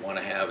know, that you want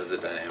to have as a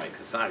dynamic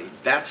society.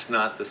 That's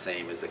not the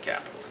same as a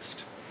capitalist.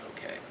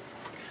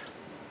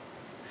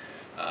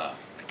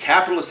 The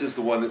capitalist is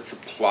the one that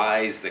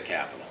supplies the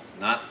capital,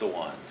 not the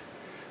one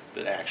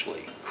that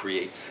actually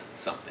creates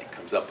something,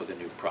 comes up with a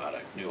new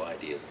product, new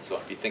ideas, and so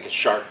on. If you think of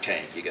Shark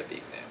Tank, you get the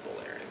example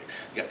there.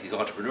 You got these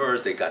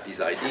entrepreneurs, they got these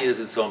ideas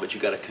and so on, but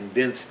you got to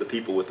convince the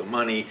people with the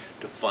money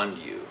to fund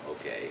you,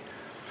 okay?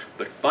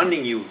 But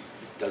funding you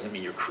doesn't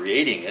mean you're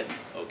creating it,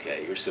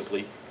 okay? You're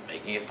simply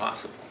making it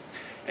possible.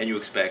 And you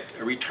expect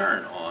a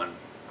return on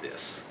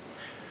this.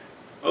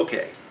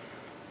 Okay.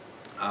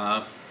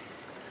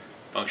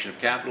 Function of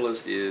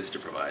capitalist is to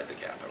provide the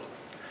capital.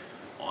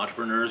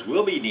 Entrepreneurs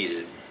will be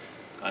needed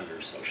under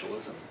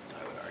socialism,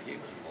 I would argue,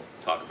 and we'll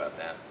talk about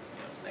that,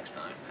 you know, next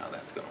time, how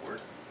that's going to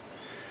work.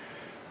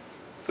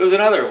 So there's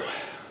another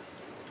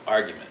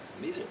argument.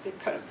 These are big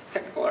kind of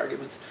technical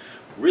arguments.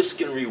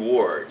 Risk and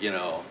reward, you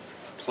know,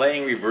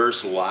 playing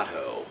reverse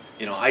lotto.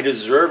 You know, I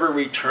deserve a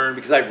return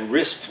because I've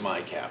risked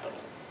my capital.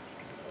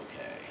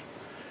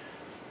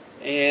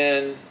 Okay.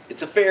 And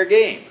it's a fair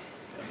game.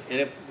 And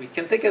if we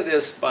can think of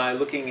this by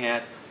looking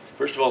at,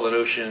 first of all, the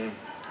notion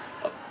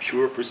of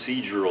pure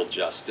procedural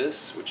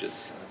justice, which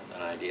is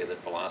an idea that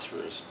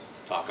philosophers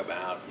talk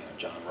about. You know,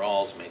 John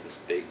Rawls made this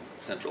big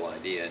central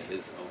idea in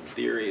his own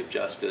theory of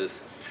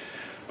justice.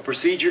 A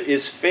procedure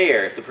is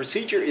fair. If the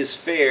procedure is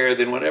fair,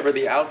 then whatever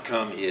the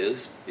outcome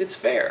is, it's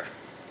fair.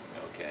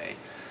 Okay?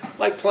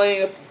 Like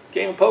playing a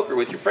game of poker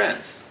with your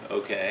friends.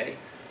 Okay?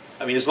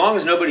 I mean, as long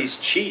as nobody's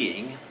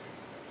cheating,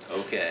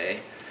 okay,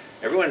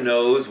 everyone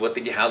knows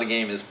how the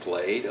game is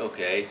played,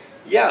 okay.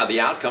 Yeah, the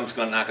outcome's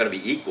not going to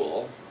be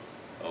equal,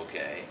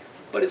 okay,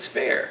 but it's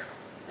fair,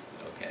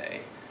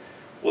 okay.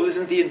 Well,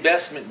 isn't the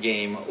investment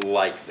game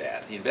like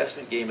that? The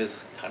investment game is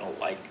kind of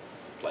like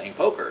playing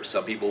poker.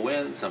 Some people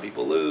win, some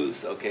people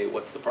lose. Okay,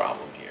 what's the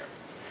problem here?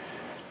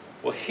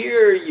 Well,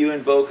 here you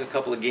invoke a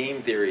couple of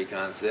game theory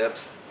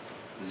concepts: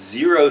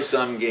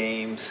 zero-sum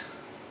games,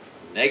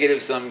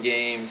 negative-sum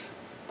games,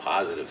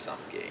 positive-sum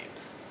games.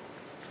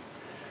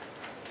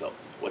 So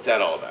what's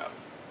that all about?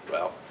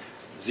 Well,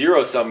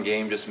 zero-sum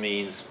game just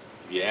means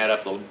you add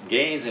up the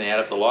gains and add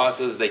up the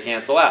losses, they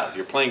cancel out. If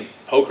you're playing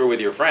poker with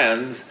your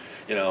friends,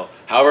 you know,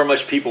 however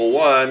much people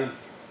won,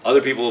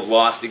 other people have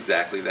lost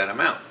exactly that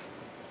amount.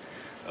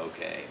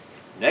 Okay.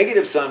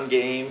 Negative sum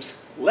games,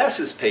 less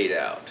is paid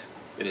out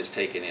than is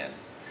taken in.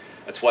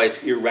 That's why it's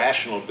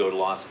irrational to go to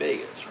Las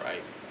Vegas,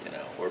 right? You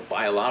know, or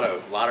buy a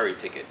lottery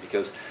ticket,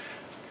 because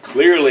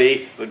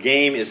clearly the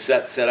game is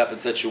set up in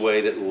such a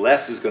way that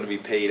less is going to be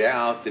paid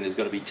out than is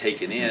going to be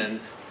taken in.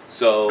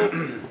 So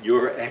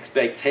your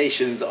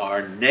expectations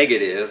are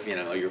negative. You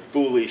know, you're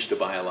foolish to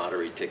buy a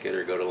lottery ticket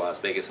or go to Las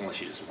Vegas unless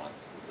you just want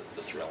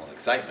the thrill and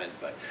excitement.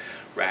 But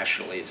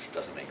rationally, it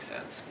doesn't make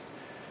sense.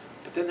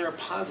 But then there are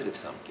positive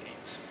sum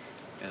games.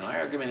 And my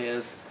argument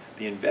is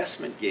the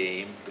investment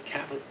game, the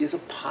capital, is a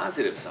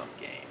positive sum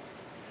game.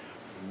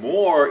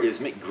 More is,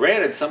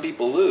 granted, some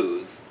people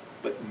lose,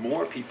 but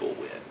more people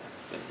win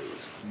than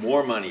lose.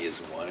 More money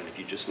is won. And if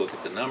you just look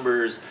at the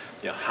numbers,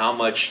 you know, how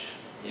much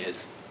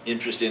is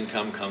interest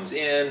income comes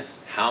in,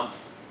 how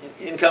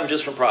income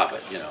just from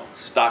profit, you know,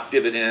 stock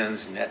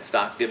dividends, net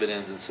stock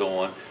dividends, and so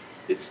on,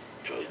 it's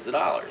trillions of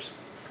dollars.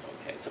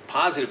 Okay, it's a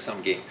positive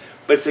sum game.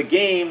 But it's a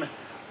game,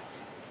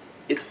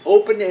 it's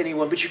open to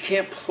anyone, but you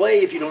can't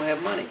play if you don't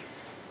have money.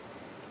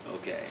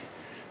 Okay,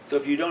 so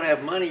if you don't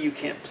have money, you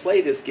can't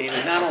play this game.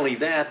 And not only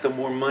that, the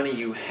more money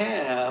you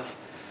have,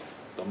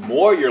 the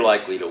more you're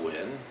likely to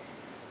win.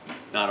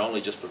 Not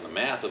only just from the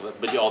math of it,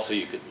 but you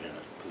could, you know,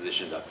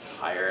 position to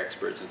hire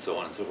experts and so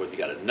on and so forth. You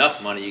got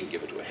enough money, you can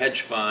give it to a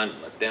hedge fund,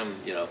 let them,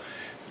 you know,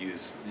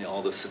 use, you know,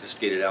 all the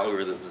sophisticated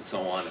algorithms and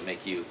so on to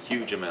make you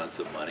huge amounts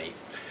of money.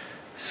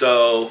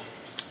 So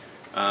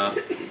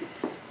the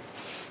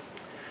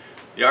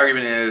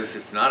argument is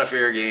it's not a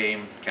fair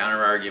game.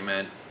 Counter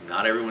argument: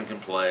 not everyone can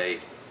play.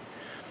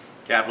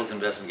 Capitalist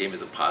investment game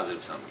is a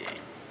positive sum game.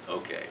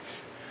 Okay.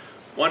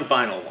 One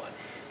final one.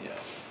 You know,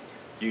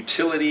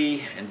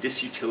 utility and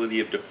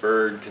disutility of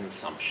deferred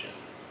consumption.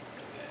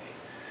 Okay.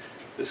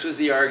 This was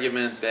the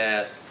argument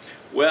that,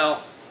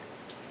 well,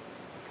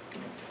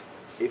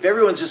 if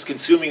everyone's just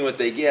consuming what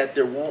they get,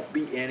 there won't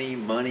be any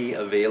money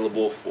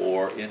available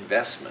for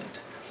investment.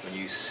 When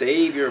you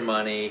save your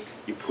money,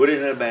 you put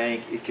it in a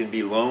bank, it can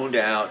be loaned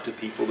out to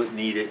people that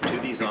need it, to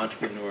these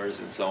entrepreneurs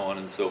and so on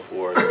and so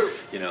forth.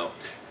 You know,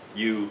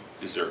 you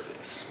deserve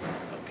this.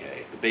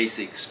 Okay. The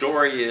basic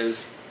story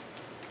is,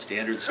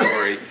 standard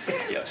story,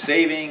 you have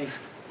savings,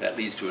 that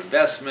leads to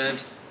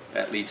investment,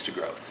 that leads to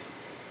growth.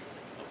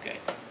 Okay,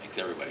 makes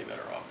everybody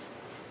better off.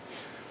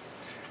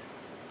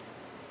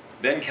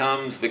 Then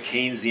comes the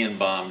Keynesian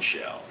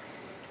bombshell.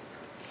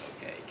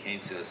 Okay,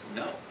 Keynes says,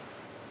 no,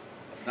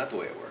 that's not the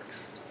way it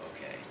works.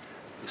 Okay,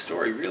 the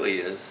story really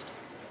is,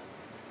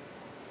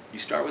 you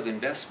start with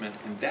investment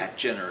and that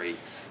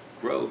generates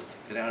growth,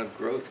 and out of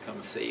growth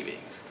comes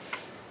savings.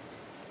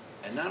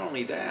 And not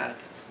only that,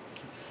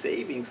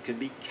 savings can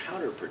be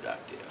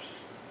counterproductive.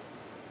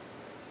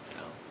 You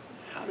know,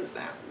 how does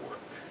that work?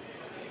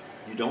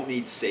 You don't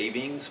need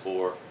savings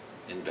for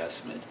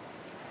investment.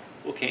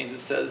 Well,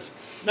 Keynes says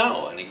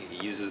no, and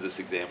he uses this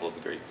example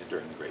of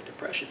during the Great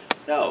Depression.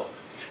 No,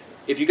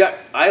 if you got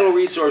idle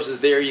resources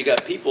there, you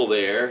got people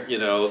there, you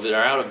know, that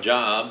are out of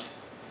jobs,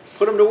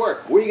 put them to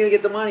work. Where are you going to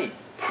get the money?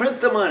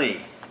 Print the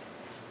money.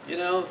 You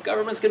know,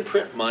 governments can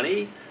print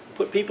money,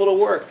 put people to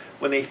work.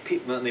 When they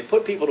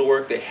put people to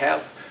work, they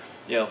have,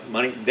 you know,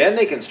 money. Then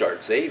they can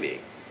start saving.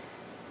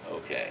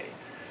 Okay,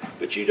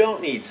 but you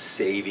don't need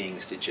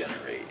savings to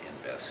generate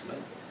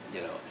investment.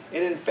 You know,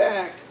 and in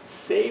fact,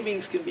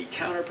 savings can be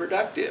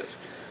counterproductive,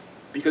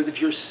 because if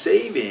you're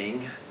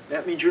saving,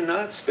 that means you're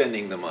not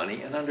spending the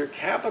money. And under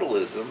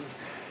capitalism,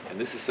 and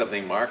this is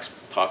something Marx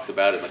talks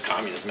about in the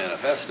Communist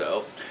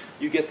Manifesto,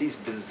 you get these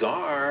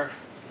bizarre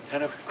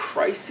kind of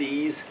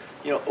crises,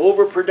 you know,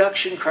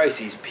 overproduction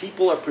crises.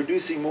 People are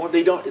producing more.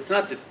 It's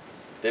not that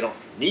they don't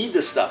need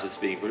the stuff that's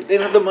being produced. They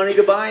don't have the money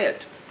to buy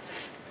it.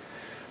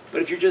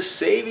 But if you're just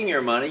saving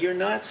your money, you're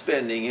not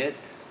spending it.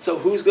 So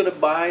who's going to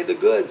buy the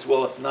goods?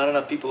 Well, if not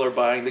enough people are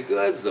buying the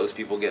goods, those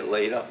people get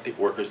laid off,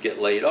 workers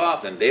get laid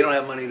off, and they don't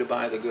have money to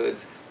buy the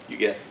goods. You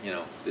get, you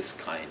know, this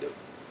kind of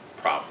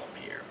problem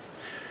here.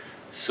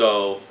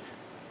 So,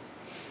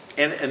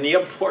 and the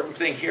important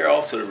thing here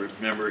also to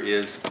remember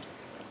is,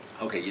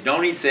 okay, you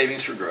don't need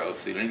savings for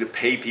growth, so you don't need to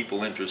pay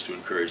people interest to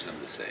encourage them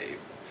to save.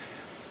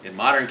 In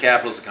modern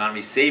capitalist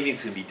economy,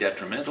 savings can be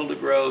detrimental to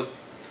growth.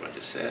 That's what I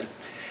just said.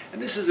 And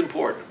this is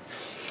important.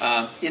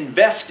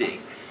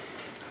 Investing.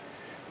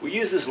 We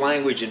use this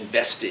language,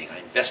 investing. I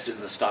invested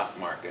in the stock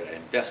market. I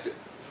invested.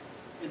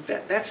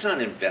 That's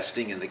not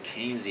investing in the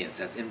Keynesian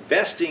sense.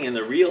 Investing in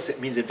the real sense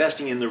means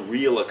investing in the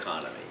real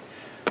economy.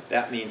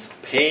 That means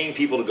paying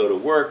people to go to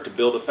work, to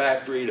build a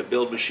factory, to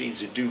build machines,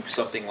 to do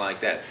something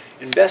like that.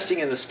 Investing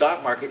in the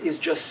stock market is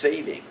just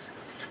savings.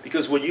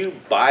 Because when you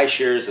buy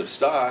shares of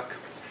stock,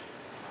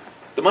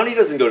 the money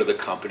doesn't go to the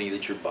company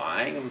that you're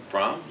buying them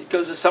from. It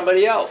goes to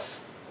somebody else.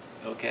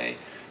 Okay?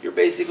 You're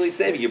basically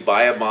saving. You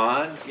buy a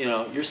bond, you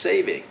know, you're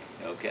saving.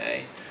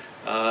 Okay?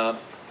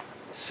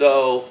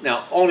 So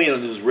now only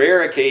on those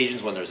rare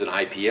occasions when there's an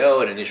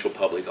IPO, an initial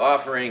public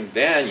offering,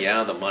 then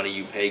yeah, the money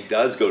you pay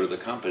does go to the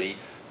company,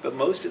 but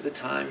most of the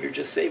time you're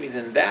just savings.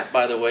 And that,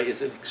 by the way,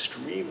 is an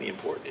extremely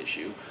important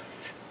issue.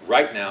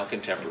 Right now,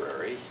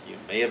 contemporary, you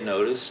may have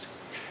noticed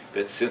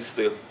that since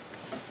the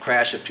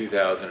crash of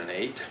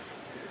 2008,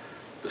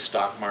 the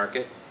stock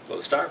market, well,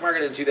 the stock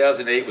market in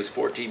 2008 was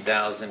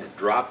 14,000, it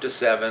dropped to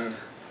 7,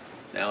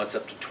 now it's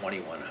up to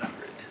 2,100.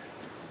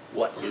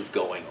 What is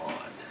going on?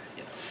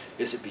 You know,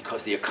 is it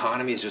because the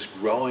economy is just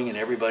growing and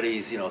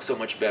everybody's, you know, so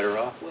much better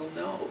off? Well,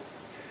 no.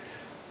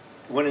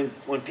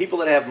 When people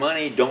that have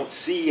money don't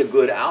see a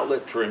good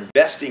outlet for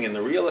investing in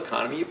the real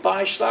economy, you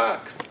buy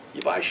stock,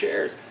 you buy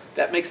shares.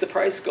 That makes the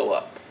price go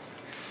up.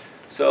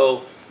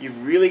 So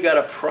you've really got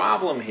a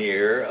problem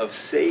here of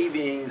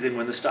savings, and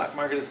when the stock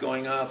market is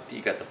going up,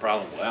 you got the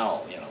problem,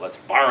 well, you know, let's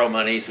borrow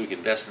money so we can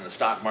invest in the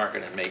stock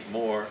market and make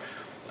more.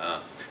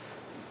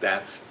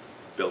 That's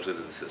built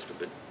into the system.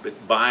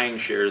 But buying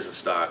shares of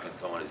stock and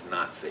so on is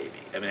not saving.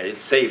 I mean,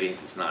 it's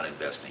savings, it's not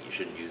investing. You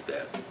shouldn't use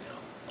that, you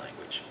know,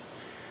 language.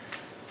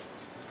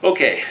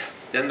 Okay,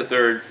 then the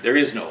third, there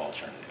is no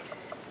alternative.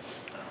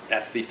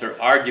 That's the third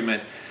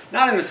argument.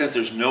 Not in the sense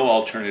there's no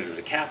alternative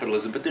to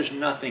capitalism, but there's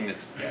nothing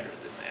that's better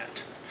than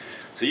that.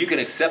 So you can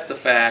accept the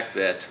fact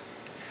that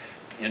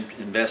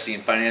investing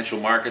in financial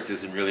markets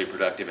isn't really a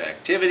productive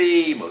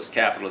activity. Most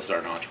capitalists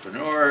aren't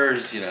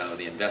entrepreneurs. You know,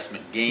 the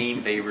investment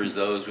game favors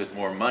those with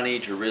more money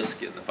to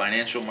risk in the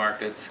financial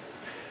markets.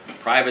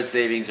 Private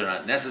savings are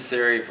not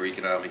necessary for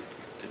economy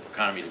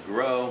to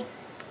grow.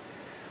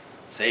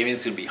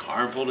 Savings can be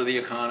harmful to the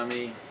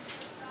economy.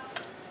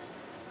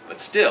 But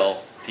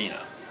still, Tina,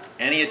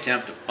 any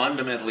attempt to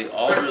fundamentally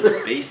alter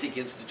the basic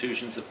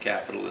institutions of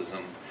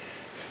capitalism,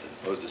 as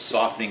opposed to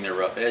softening their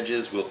rough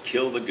edges, will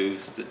kill the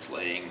goose that's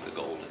laying the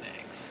golden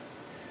eggs.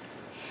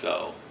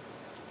 So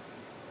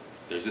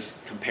there's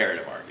this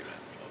comparative argument.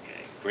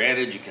 Okay,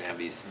 granted, you can have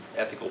these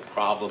ethical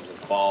problems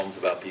and qualms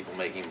about people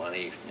making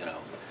money, you know,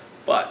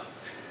 but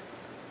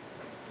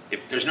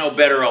if there's no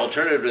better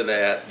alternative to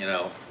that, you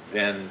know,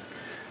 then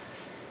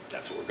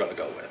that's what we're going to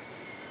go with.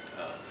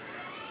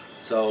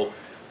 So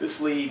this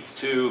leads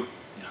to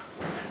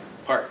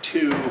part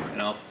 2,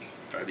 and I'll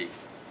try to be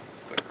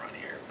quicker on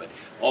here, but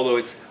although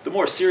it's the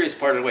more serious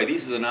part of the way,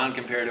 these are the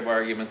non-comparative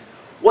arguments.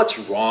 What's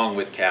wrong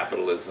with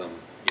capitalism,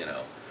 you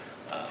know,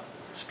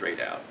 straight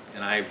out.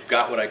 And I've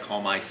got what I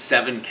call my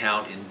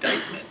 7-count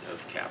indictment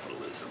of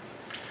capitalism.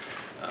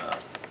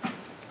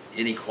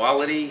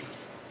 Inequality,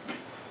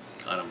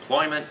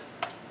 unemployment,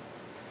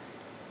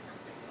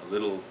 a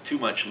little too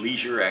much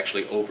leisure,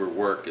 actually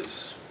overwork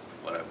is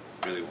what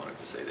I really wanted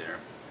to say there.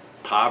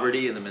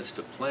 Poverty in the midst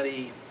of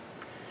plenty,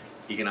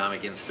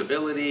 economic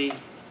instability,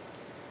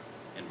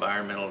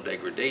 environmental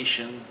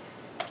degradation,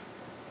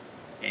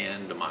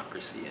 and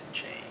democracy in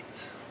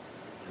chains.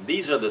 And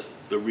these are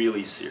the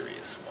really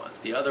serious ones.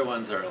 The other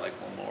ones are like,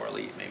 well,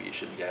 morally, maybe you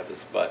shouldn't have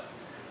this, but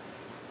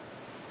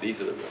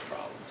these are the real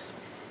problems.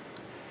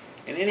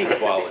 And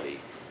inequality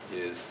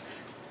is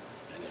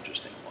an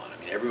interesting one. I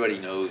mean, everybody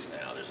knows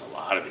now there's a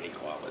lot of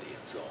inequality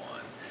and so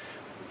on.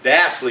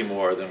 Vastly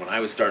more than when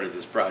I started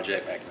this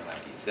project back in the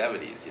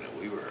 1970s. You know,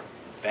 we were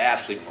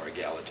vastly more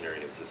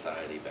egalitarian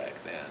society back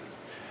then.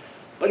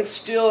 But it's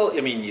still,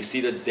 I mean, you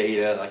see the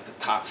data, like the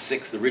top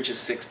 6, the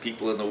richest 6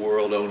 people in the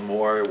world own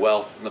more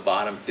wealth than the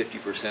bottom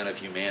 50% of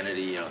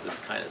humanity, you know, this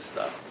kind of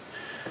stuff.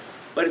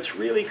 But it's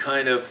really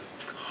kind of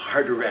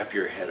hard to wrap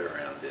your head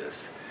around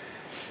this.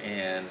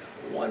 And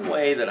one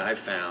way that I've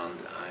found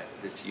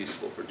that's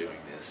useful for doing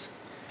this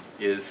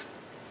is,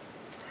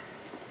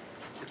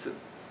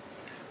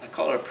 I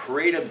call it a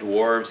parade of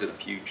dwarves and a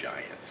few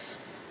giants.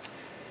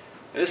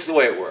 And this is the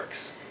way it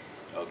works.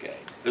 Okay,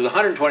 there's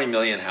 120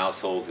 million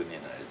households in the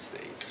United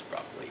States,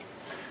 roughly.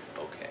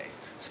 Okay,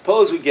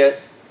 suppose we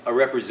get a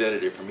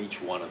representative from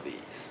each one of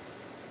these.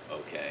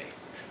 Okay,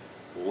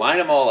 line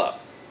them all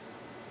up.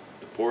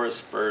 The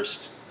poorest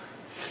first,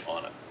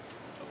 on it.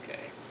 Okay.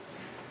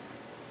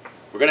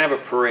 We're going to have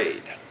a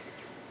parade.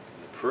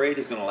 The parade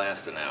is going to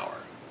last an hour.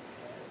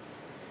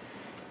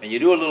 And you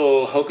do a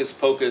little hocus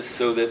pocus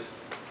so that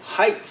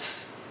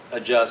heights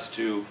adjust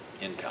to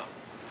income,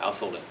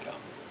 household income.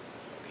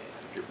 Okay,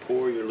 so if you're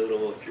poor, you're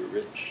little. If you're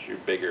rich, you're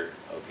bigger.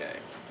 Okay.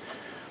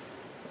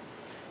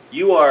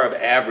 You are of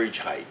average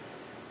height.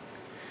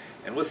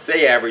 And let's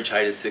say average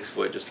height is 6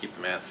 foot, just to keep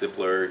the math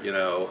simpler. You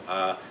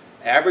know,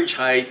 average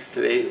height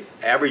today,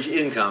 average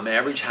income,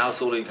 average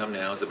household income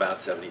now is about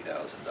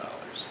 $70,000.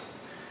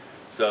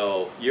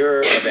 So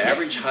you're of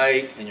average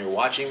height and you're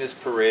watching this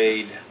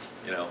parade,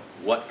 you know,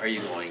 what are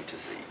you going to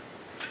see?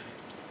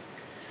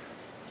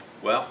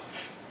 Well,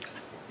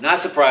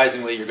 not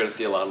surprisingly, you're going to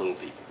see a lot of little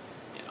people,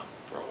 you know,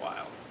 for a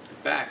while. In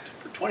fact,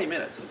 for 20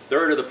 minutes, a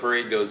third of the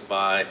parade goes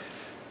by,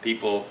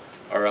 people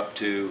are up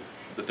to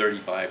the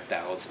 $35,000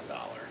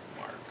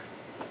 mark.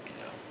 You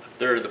know, a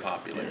third of the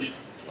population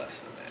is less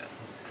than that.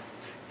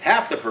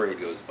 Half the parade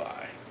goes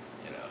by.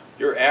 You know,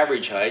 your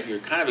average height, you're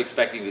kind of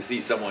expecting to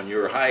see someone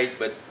your height,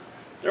 but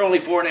they're only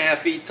 4.5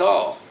 feet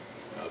tall.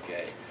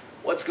 Okay,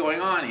 what's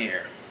going on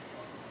here?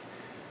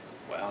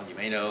 Well, you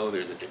may know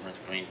there's a difference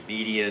between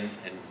median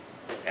and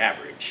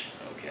average,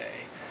 okay?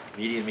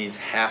 Median means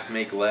half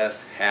make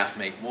less, half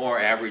make more.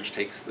 Average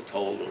takes the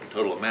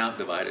total amount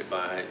divided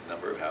by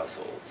number of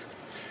households.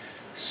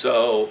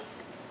 So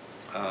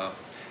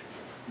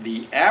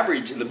the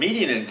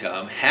median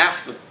income,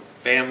 half the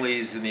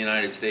families in the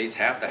United States,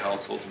 half the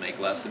households make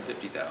less than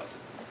 $50,000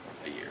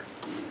 a year.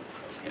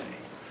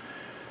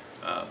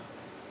 Okay.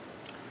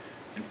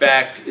 In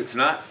fact, it's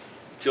not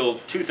till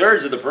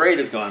 2/3 of the parade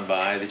has gone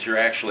by that you're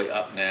actually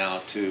up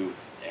now to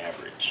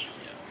average.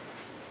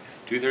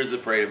 2/3 of the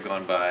parade have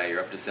gone by, you're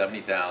up to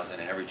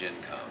 70,000 average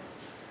income.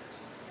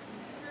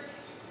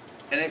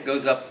 And it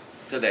goes up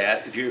to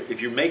that. If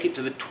you make it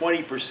to the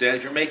 20%,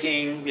 if you're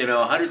making,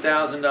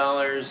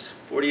 $100,000,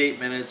 48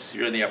 minutes,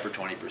 you're in the upper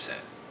 20%,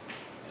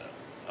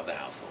 of the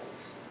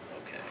households.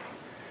 Okay.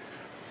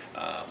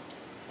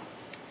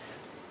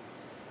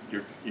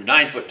 You're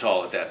 9 foot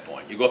tall at that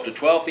point. You go up to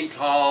 12 feet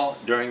tall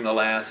during the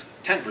last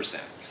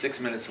 10%.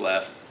 6 minutes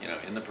left,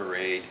 in the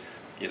parade.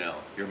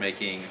 You're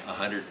making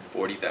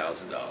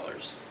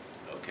 $140,000.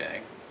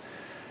 Okay.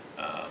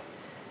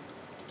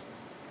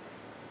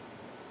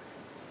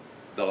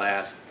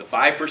 The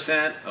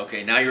 5%.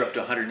 Okay, now you're up to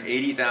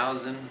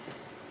 180,000.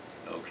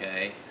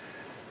 Okay.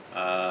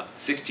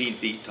 16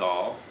 feet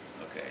tall.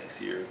 Okay,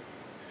 so you're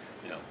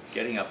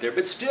getting up there,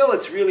 but still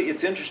it's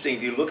interesting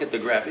if you look at the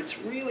graph. It's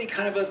really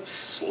kind of a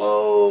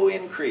slow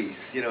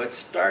increase. It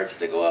starts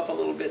to go up a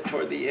little bit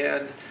toward the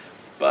end,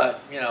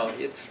 but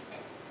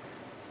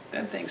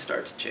then things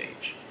start to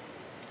change.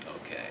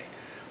 Okay,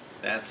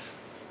 that's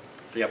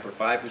the upper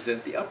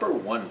 5%. The upper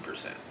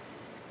 1%.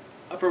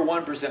 Upper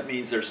 1%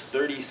 means there's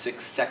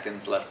 36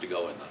 seconds left to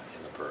go in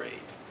the parade.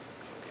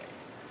 Okay,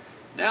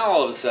 now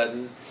all of a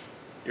sudden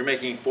you're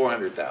making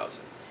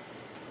 $400,000.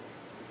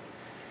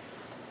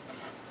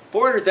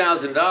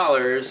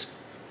 $400,000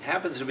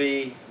 happens to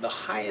be the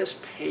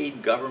highest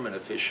paid government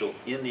official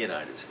in the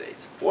United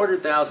States.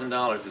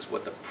 $400,000 is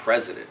what the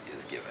president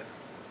is given.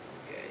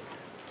 Okay,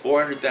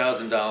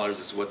 $400,000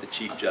 is what the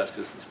Chief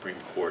Justice and Supreme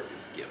Court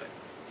is given.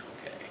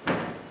 Okay,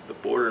 the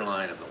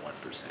borderline of the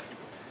 1%.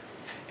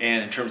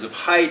 And in terms of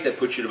height, that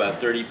puts you at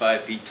about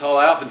 35 feet tall.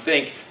 I often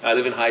think, I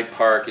live in Hyde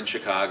Park in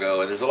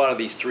Chicago, and there's a lot of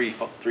these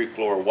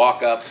three-floor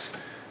walk-ups.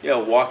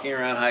 Walking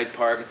around Hyde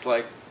Park, it's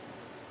like,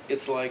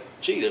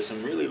 gee, there's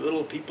some really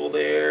little people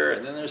there,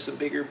 and then there's some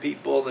bigger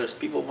people, there's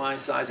people my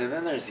size, and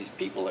then there's these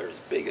people that are as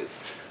big as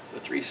the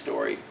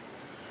 3-story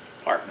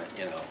apartment,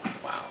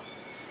 wow.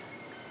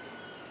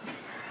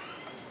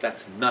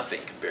 That's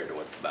nothing compared to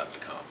what's about to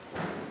come,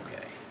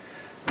 okay?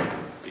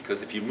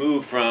 Because if you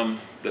move from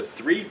the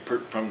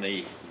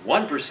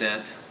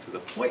 1% to the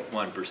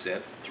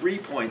 0.1%,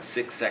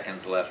 3.6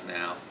 seconds left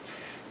now.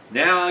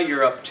 Now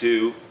you're up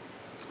to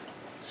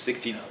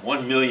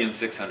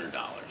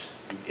 $1,600,000.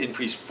 You've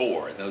increased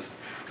 4. In those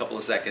couple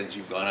of seconds,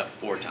 you've gone up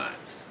 4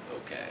 times.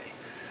 Okay.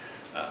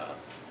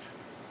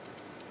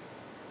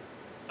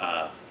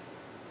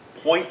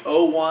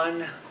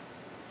 0.01,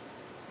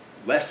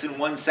 less than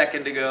 1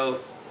 second to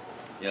go,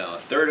 a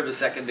third of a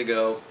second to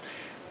go.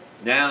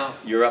 Now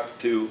you're up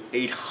to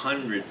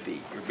 800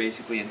 feet. You're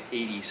basically an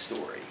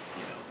 80-story,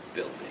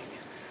 building,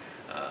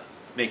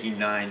 making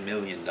 $9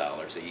 million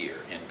a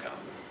year income.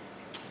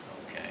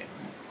 Okay.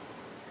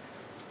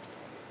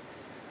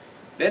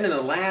 Then in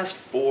the last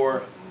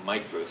 4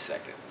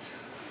 microseconds,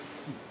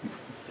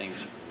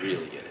 things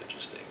really get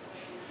interesting.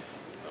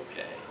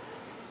 Okay.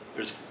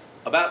 There's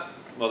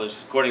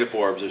according to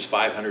Forbes, there's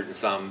 500 and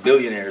some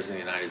billionaires in the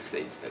United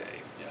States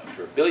today. If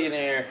you're a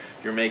billionaire,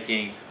 you're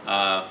making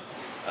a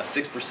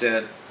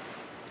 6%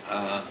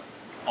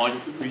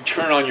 on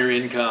return on your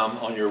income,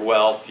 on your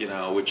wealth,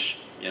 which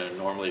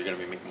normally you're going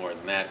to be making more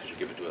than that because you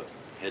give it to a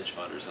hedge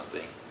fund or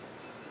something.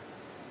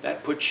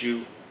 That puts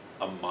you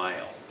a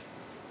mile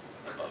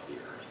above the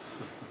earth.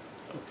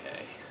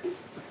 Okay.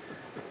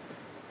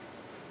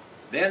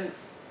 Then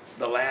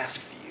the last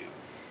few.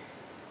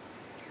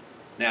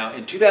 Now,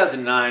 in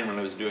 2009, when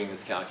I was doing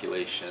this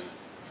calculation,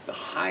 the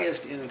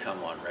highest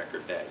income on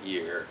record that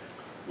year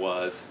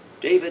was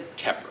David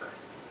Tepper.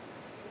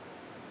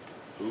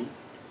 Who?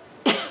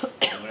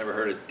 Anyone ever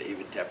heard of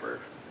David Tepper?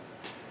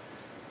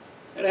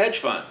 At a hedge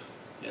fund,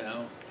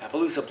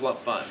 Appaloosa Plump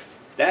Fund.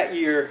 That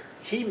year,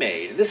 he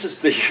made, and this is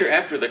the year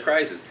after the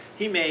crisis,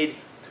 he made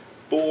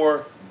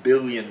 $4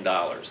 billion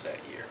that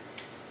year.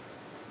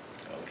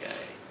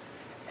 Okay.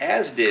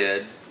 As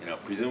did,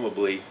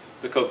 presumably,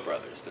 the Koch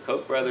brothers. The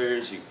Koch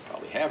brothers, you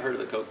probably have heard of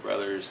the Koch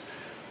brothers.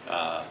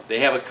 They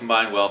have a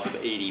combined wealth of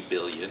 $80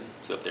 billion.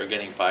 So if they're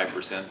getting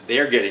 5%,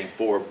 they're getting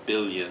 $4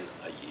 billion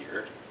a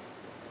year.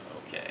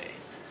 Okay.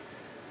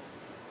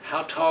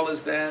 How tall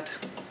is that?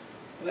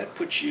 Well, that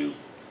puts you,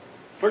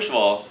 first of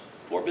all,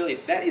 $4 billion.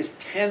 That is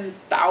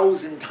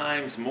 10,000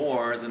 times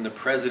more than the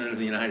President of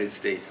the United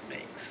States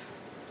makes.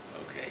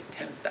 Okay,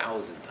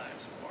 10,000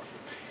 times more.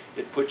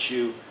 It puts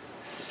you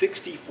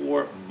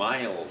 64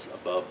 miles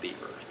above the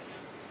Earth.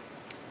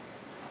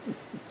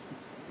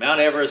 Mount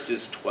Everest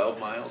is 12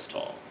 miles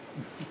tall.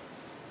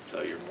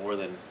 So you're more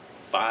than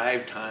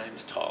 5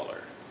 times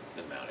taller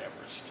than Mount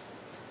Everest.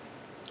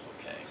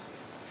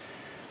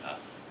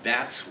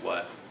 That's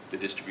what the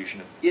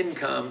distribution of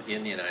income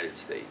in the United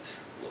States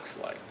looks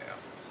like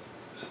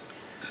now.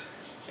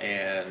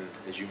 And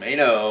as you may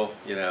know,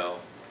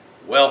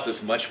 wealth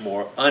is much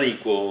more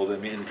unequal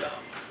than income.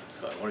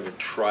 So I won't even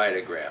try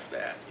to graph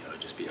that,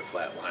 just be a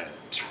flat line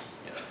and, to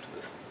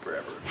this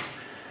forever.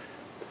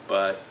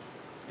 But,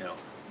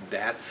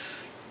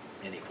 that's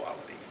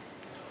inequality.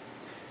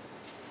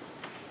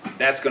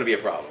 That's going to be a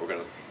problem. We're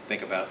going to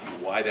think about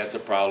why that's a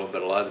problem, but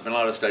there's been a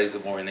lot of studies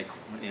that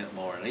the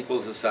more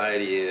unequal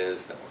society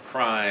is, the more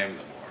crime,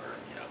 the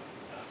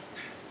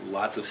more,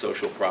 lots of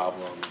social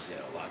problems,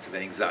 lots of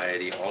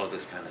anxiety, all of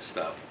this kind of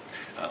stuff.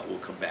 We'll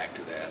come back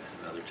to that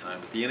another time.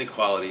 But the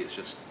inequality is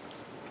just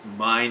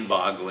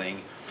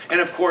mind-boggling.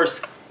 And of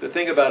course, the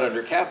thing about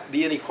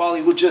the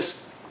inequality will just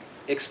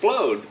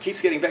explode,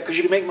 keeps getting better, because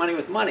you can make money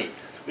with money.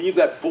 When you've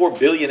got $4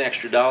 billion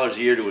extra a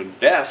year to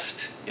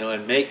invest,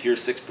 and make your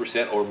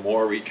 6% or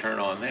more return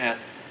on that,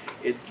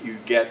 you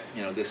get,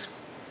 this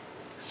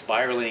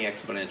spiraling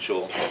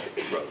exponential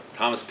growth.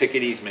 Thomas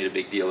Piketty's made a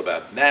big deal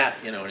about that,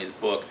 in his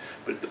book,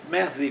 but the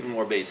math is even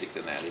more basic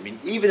than that. I mean,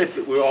 even if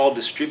it were all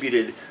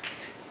distributed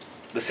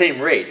the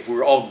same rate, if we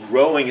were all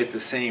growing at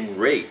the same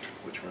rate,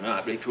 which we're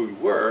not, but if we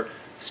were,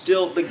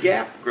 still the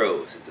gap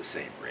grows at the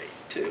same rate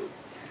too.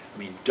 I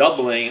mean,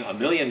 doubling $1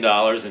 million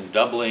and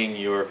doubling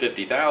your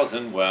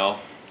 50,000, well,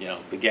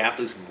 the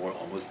gap is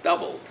almost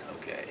doubled,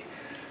 okay?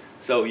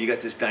 So you got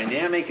this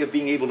dynamic of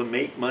being able to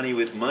make money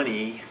with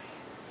money,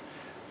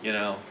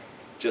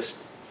 just,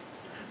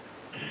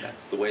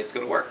 that's the way it's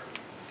going to work,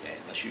 okay?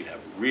 Unless you have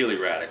really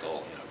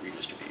radical,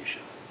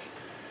 redistribution.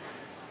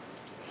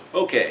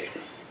 Okay.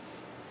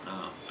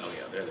 Oh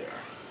yeah, there they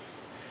are.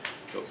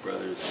 Koch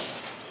brothers,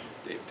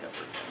 Dave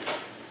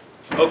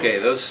Tepper. Okay,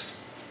 those.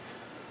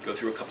 Go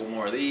through a couple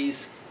more of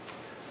these.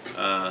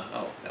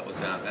 Oh,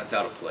 that's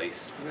out of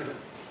place.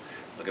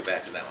 I'll get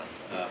back to that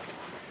one.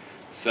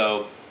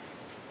 So,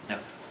 now,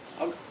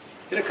 I'll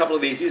hit a couple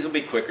of these. These will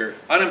be quicker.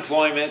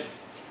 Unemployment.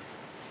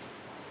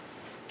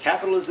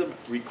 Capitalism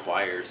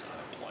requires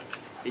unemployment.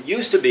 It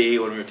used to be,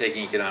 when we were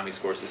taking economics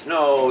courses,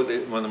 no,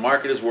 when the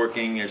market is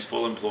working, there's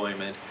full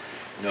employment.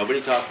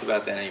 Nobody talks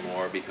about that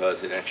anymore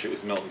because it actually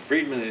was Milton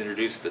Friedman that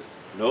introduced the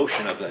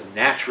notion of the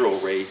natural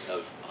rate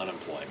of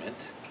unemployment.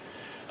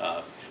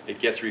 It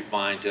gets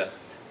refined to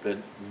the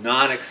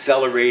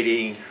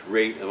non-accelerating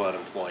rate of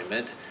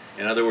unemployment.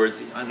 In other words,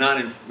 the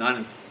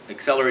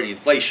non-accelerating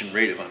inflation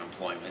rate of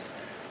unemployment.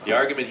 The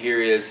argument here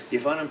is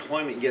if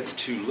unemployment gets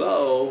too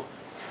low,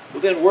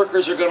 well, then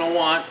workers are going to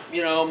want,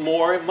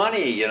 more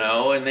money,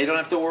 and they don't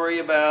have to worry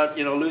about,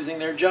 losing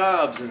their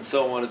jobs and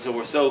so on and so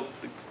forth. So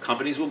the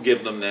companies will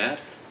give them that.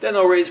 Then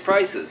they'll raise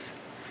prices.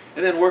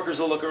 And then workers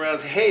will look around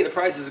and say, hey, the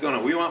prices are going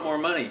up. We want more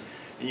money.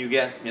 And you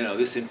get,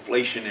 this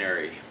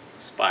inflationary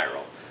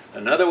spiral.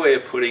 Another way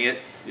of putting it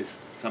is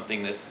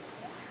something that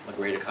a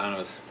great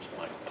economist,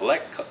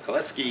 like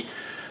Koletsky,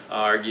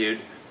 argued.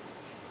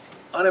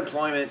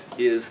 Unemployment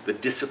is the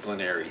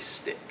disciplinary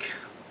stick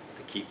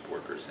to keep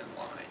workers in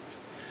line.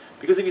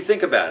 Because if you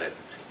think about it,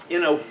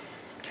 in a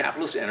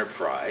capitalist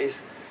enterprise,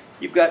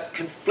 you've got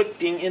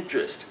conflicting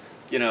interest.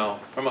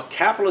 From a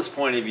capitalist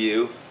point of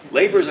view,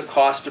 labor is a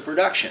cost of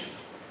production.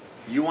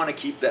 You want to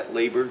keep that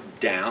labor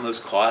down, those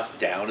costs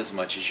down as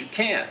much as you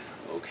can.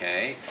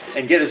 Okay,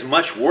 and get as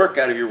much work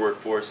out of your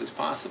workforce as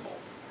possible.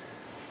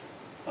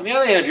 On the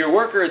other hand, if you're a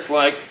worker, it's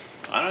like,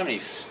 I don't have any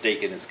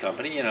stake in this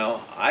company,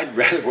 I'd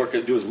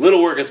rather do as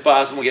little work as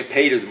possible, get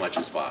paid as much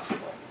as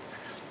possible.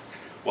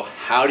 Well,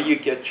 how do you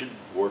get your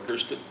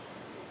workers to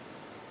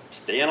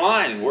stay in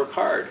line and work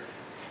hard?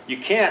 You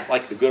can't,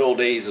 like the good old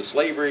days of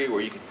slavery,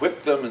 where you can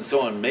whip them and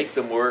so on, make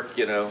them work,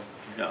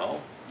 No,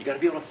 you got to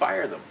be able to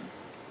fire them.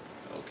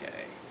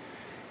 Okay,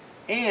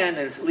 and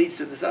it leads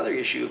to this other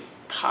issue of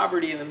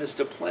poverty in the midst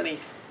of plenty.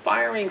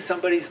 Firing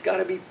somebody's got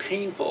to be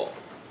painful.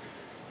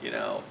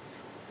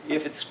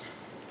 If it's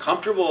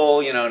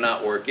comfortable,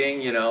 not working,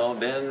 then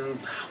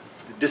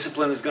the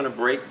discipline is going to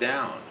break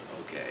down.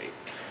 Okay,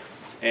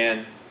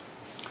 and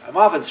I'm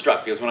often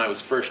struck because when I was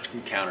first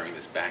encountering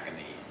this back in the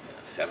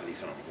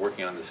 70s when I was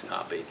working on this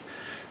topic,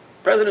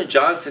 President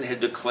Johnson had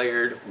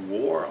declared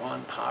war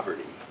on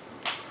poverty.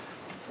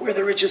 We're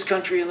the richest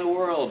country in the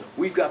world.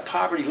 We've got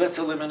poverty. Let's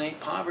eliminate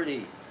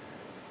poverty.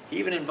 He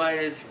even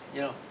invited,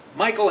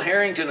 Michael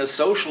Harrington, a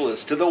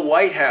socialist, to the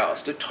White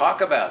House to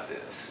talk about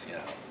this.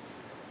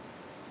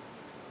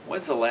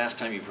 When's the last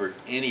time you've heard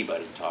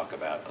anybody talk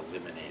about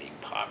eliminating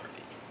poverty?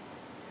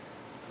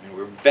 I mean,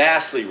 we're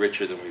vastly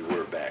richer than we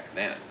were back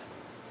then,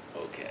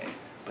 okay?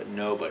 But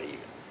nobody even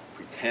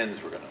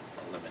pretends we're going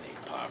to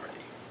eliminate poverty.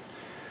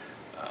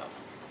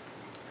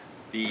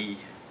 The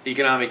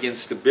economic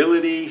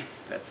instability,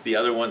 that's the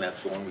other one.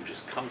 That's the one we've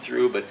just come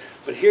through. But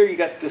here you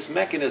got this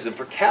mechanism.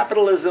 For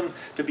capitalism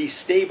to be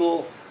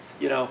stable,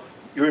 your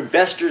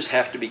investors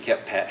have to be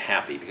kept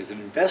happy. Because if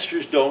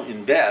investors don't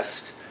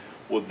invest,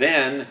 well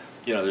then,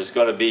 there's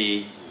got to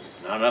be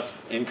not enough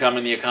income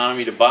in the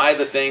economy to buy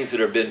the things that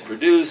have been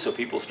produced, so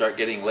people start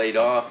getting laid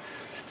off.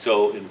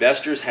 So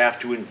investors have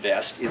to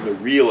invest in the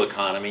real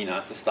economy,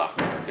 not the stock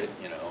market,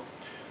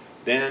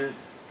 Then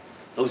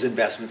those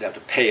investments have to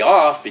pay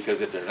off,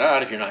 because if they're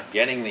not, if you're not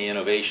getting the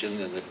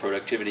innovation and the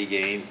productivity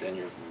gains, then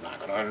you're not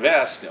going to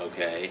invest,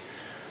 okay?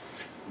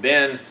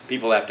 Then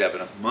people have to have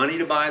enough money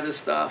to buy this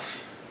stuff.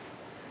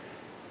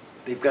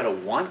 They've got to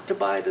want to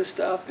buy this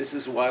stuff. This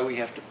is why we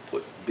have to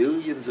put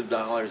billions of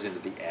dollars into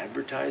the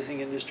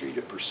advertising industry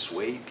to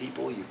persuade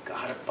people, you've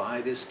got to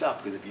buy this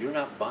stuff, because if you're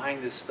not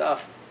buying this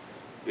stuff,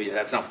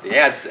 that's not what the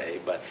ads say,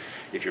 but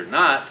if you're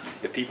not,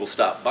 if people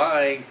stop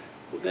buying,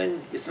 well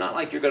then it's not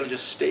like you're going to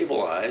just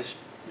stabilize,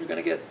 you're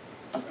going to get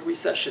a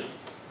recession,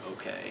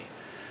 okay?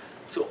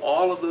 So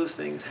all of those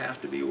things have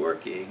to be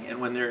working,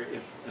 and when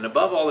and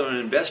above all, when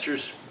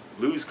investors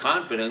lose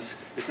confidence,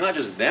 it's not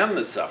just them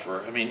that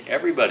suffer, I mean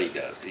everybody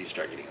does. You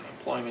start getting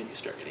unemployment, you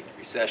start getting a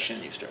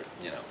recession, you start,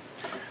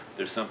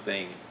 there's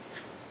something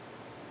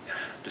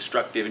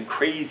destructive and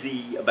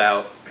crazy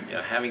about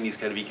having these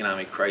kind of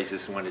economic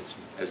crises when it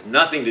has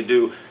nothing to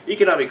do.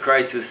 Economic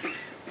crisis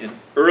in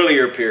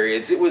earlier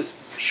periods, it was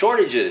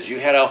shortages. You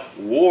had a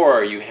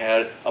war, you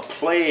had a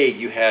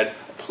plague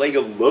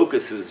of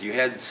locusts, you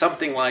had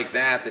something like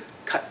that that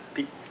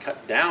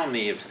cut down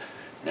the.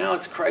 Now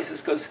it's a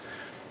crisis because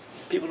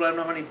people don't have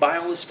enough money to buy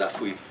all the stuff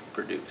we've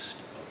produced.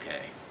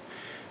 Okay,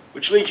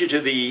 which leads you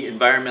to the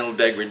environmental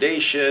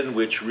degradation,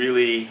 which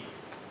really.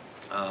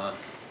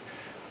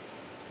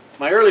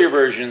 My earlier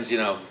versions,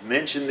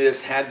 mentioned this,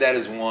 had that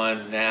as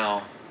one.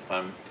 Now, if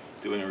I'm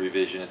doing a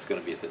revision, it's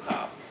going to be at the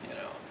top.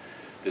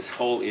 This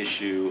whole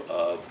issue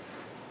of,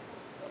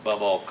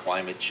 above all,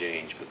 climate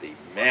change, but the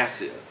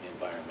massive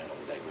environmental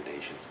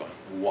degradation is going.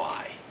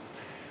 Why?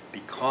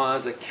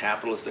 Because a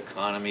capitalist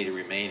economy, to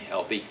remain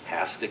healthy,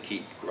 has to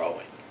keep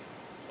growing.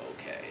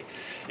 Okay.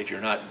 If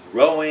you're not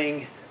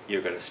growing,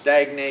 you're going to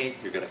stagnate.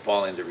 You're going to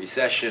fall into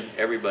recession.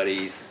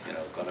 Everybody's,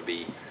 going to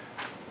be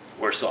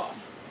worse off.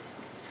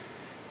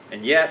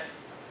 And yet,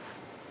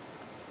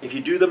 if you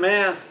do the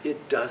math,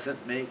 it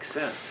doesn't make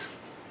sense.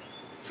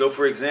 So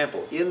for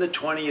example, in the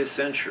 20th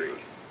century,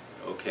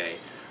 okay,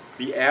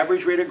 the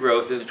average rate of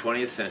growth in the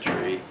 20th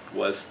century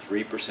was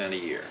 3% a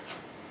year.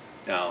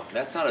 Now,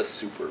 that's not a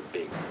super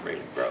big rate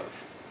of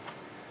growth.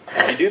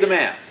 If you do the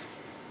math,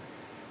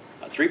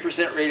 a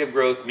 3% rate of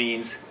growth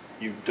means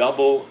you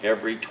double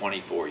every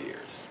 24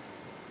 years,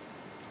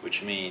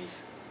 which means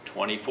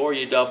 24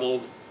 you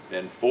doubled,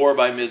 then 4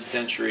 by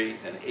mid-century,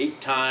 and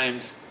 8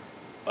 times.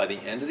 By the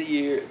end of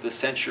the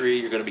century,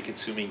 you're going to be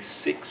consuming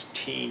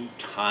 16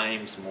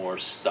 times more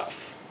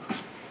stuff,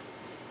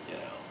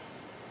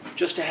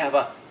 just to have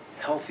a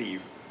healthy,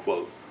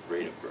 quote,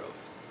 rate of growth.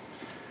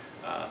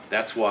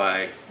 That's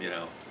why,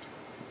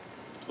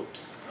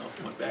 oops,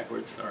 I went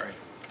backwards, sorry.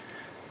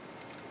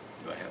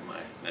 Do I have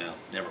no,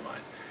 never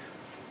mind.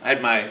 I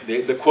had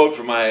the quote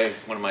from one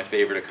of my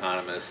favorite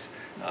economists,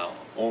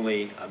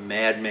 only a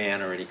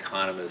madman or an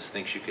economist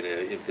thinks you could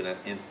have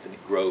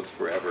infinite growth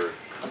forever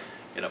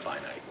in a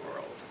finite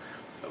world.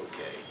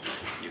 Okay,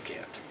 you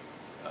can't.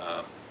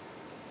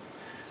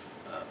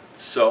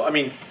 So, I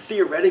mean,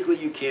 theoretically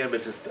you can,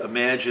 but to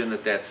imagine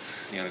that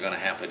that's going to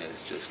happen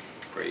is just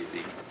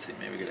crazy. Let's see,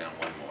 maybe go down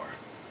one more.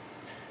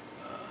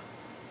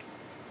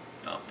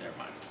 Oh, never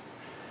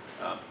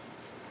mind.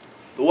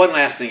 The one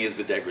last thing is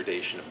the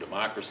degradation of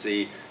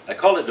democracy. I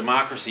called it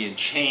Democracy in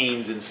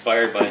Chains,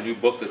 inspired by a new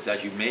book that's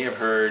out. You may have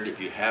heard. If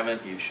you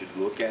haven't, you should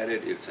look at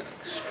it. It's an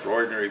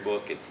extraordinary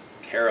book. It's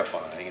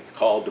terrifying. It's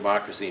called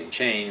Democracy in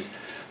Chains,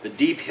 The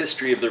Deep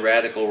History of the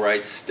Radical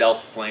Right's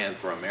Stealth Plan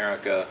for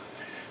America,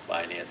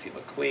 by Nancy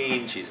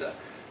McLean. She's a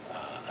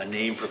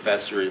named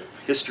professor of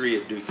history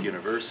at Duke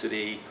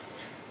University.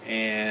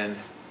 And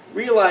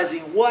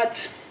realizing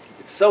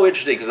it's so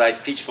interesting because I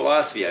teach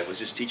philosophy. I was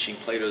just teaching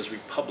Plato's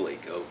Republic,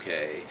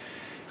 okay?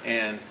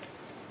 And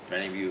for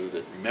any of you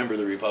that remember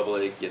the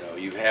Republic,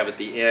 you have at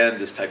the end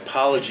this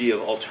typology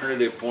of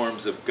alternative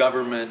forms of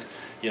government.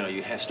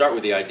 You start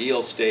with the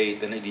ideal state,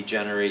 then it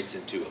degenerates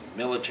into a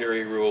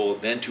military rule,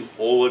 then to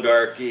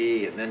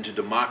oligarchy, and then to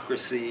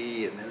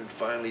democracy, and then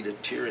finally to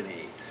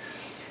tyranny.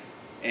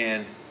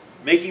 And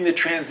making the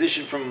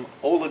transition from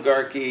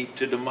oligarchy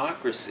to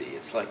democracy,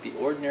 it's like the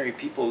ordinary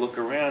people look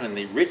around and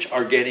the rich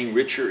are getting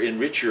richer and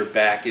richer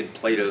back in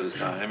Plato's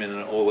time in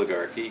an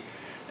oligarchy.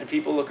 And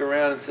people look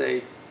around and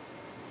say,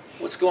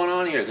 what's going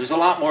on here? There's a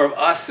lot more of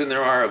us than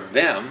there are of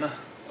them,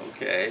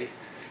 okay?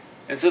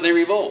 And so they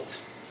revolt.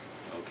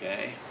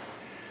 Okay?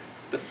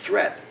 The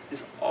threat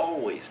is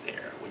always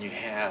there when you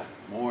have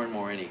more and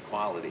more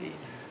inequality,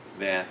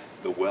 that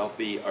the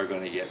wealthy are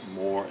going to get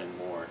more and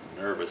more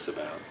nervous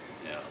about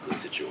the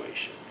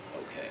situation.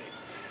 Okay?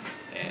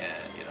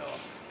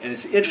 And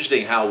it's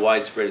interesting how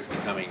widespread it's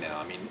becoming now.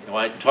 I mean, when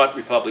I taught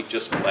Republic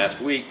just last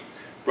week,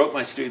 broke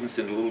my students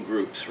into little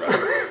groups,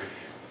 right?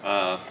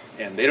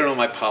 And they don't know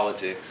my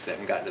politics. They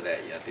haven't gotten to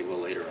that yet. They will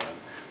later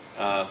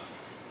on.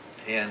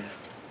 And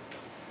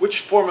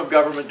which form of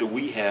government do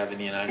we have in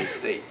the United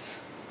States?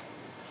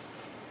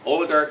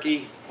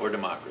 Oligarchy or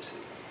democracy?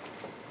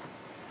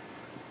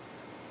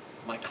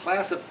 My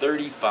class of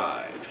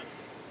 35,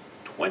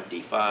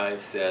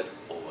 25 said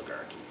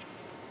oligarchy.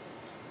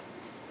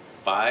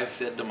 5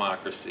 said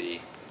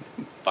democracy.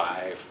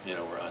 5,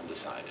 were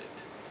undecided.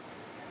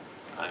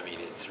 I mean,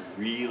 it's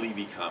really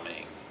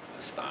becoming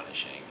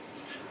astonishing.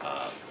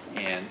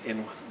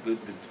 And the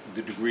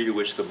degree to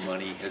which the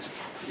money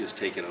is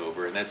taken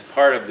over. And that's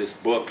part of this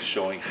book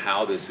showing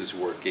how this is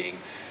working.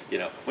 You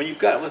know, when you've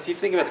got, well, if you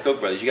think about the Koch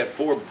brothers, you got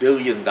 $4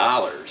 billion.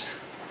 That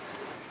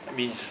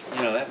means,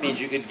 you know, that means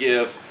you could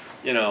give,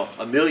 you know,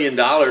 $1 million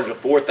to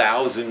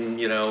 4,000,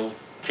 you know,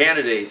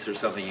 candidates or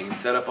something. You can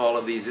set up all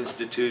of these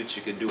institutes.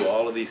 You can do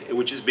all of these,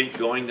 which is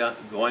going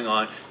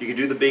on. You can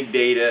do the big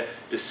data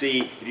to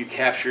see if you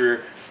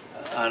capture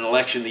an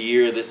election the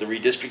year that the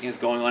redistricting is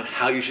going on,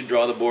 how you should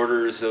draw the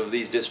borders of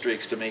these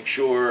districts to make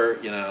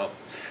sure, you know,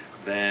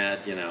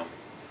 that, you know,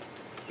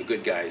 the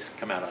good guys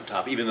come out on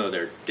top, even though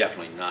they're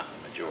definitely not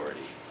the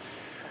majority.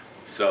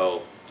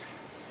 So,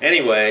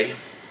 anyway,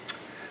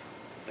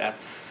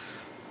 that's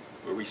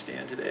where we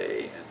stand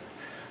today, and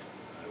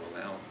I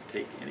will now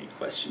take any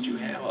questions you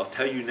have. I'll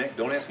tell you next.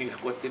 Don't ask me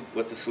what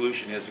the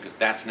solution is, because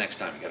that's next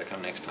time. You got to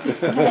come next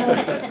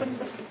time.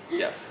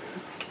 Yes.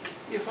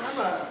 If I'm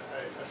a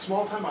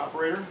small-time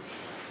operator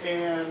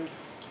and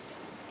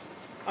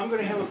I'm going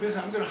to have a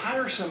business, I'm going to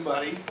hire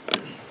somebody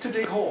to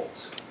dig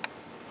holes.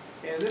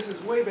 And this is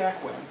way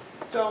back when.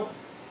 So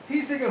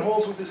he's digging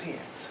holes with his hands.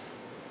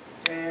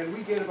 And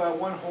we get about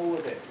 1 hole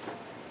a day.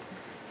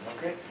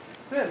 Okay?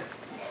 Then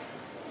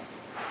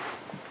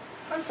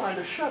I find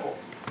a shovel.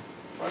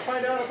 Or I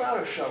find out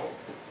about a shovel.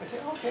 I say,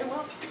 okay,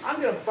 well,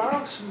 I'm going to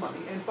borrow some money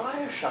and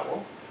buy a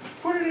shovel,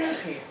 put it in his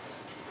hands.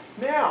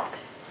 Now,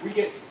 we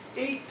get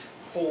 8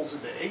 holes a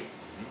day.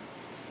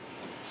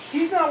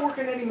 He's not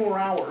working any more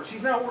hours.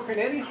 He's not working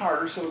any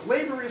harder, so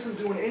labor isn't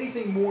doing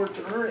anything more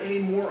to earn any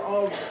more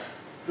of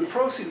the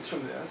proceeds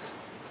from this.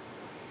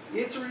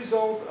 It's a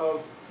result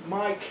of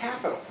my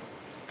capital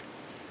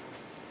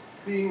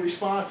being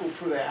responsible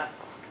for that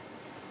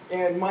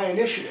and my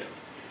initiative.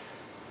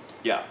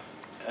 Yeah.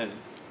 And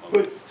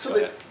but so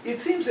that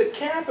it seems that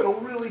capital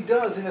really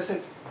does, in a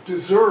sense,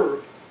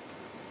 deserve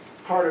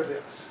part of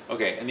this.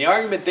 Okay, and the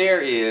argument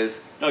there is,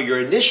 no, your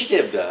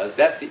initiative does.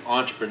 That's the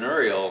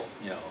entrepreneurial,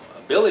 you know,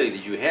 ability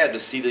that you had to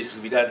see this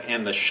be done.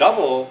 And the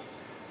shovel,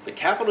 the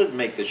capital didn't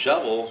make the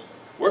shovel.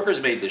 Workers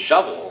made the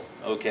shovel.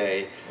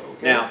 Okay.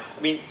 Now,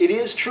 I mean, it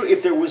is true.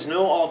 If there was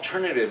no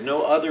alternative,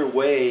 no other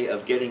way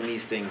of getting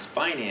these things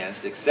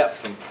financed except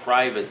from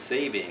private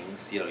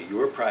savings, you know,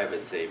 your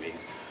private savings,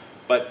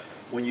 but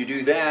when you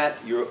do that,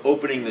 you're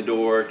opening the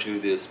door to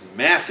this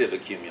massive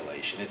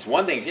accumulation. It's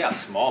one thing, yeah,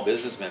 small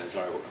businessmen, it's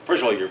hard.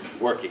 First of all, you're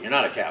working. You're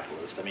not a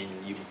capitalist. I mean,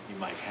 you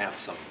might have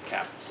some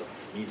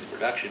means of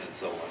production and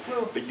so on.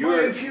 Well, but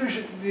you're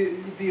the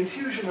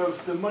infusion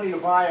of the money to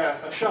buy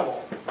a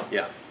shovel.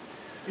 Yeah.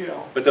 You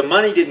know. But the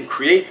money didn't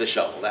create the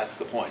shovel. That's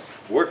the point.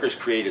 Workers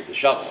created the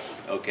shovel.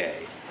 Okay.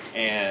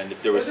 And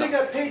if there was but they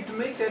got paid to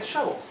make that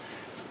shovel.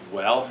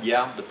 Well,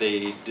 yeah, but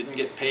they didn't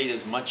get paid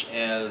as much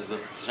as the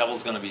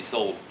shovel's going to be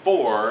sold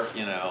for,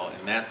 you know,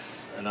 and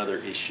that's another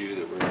issue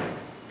that we're going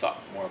to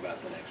talk more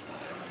about the next time.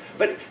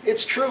 But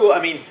it's true. I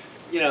mean,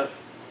 you know,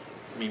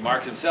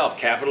 Marx himself,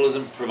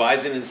 capitalism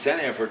provides an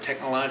incentive for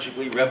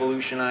technologically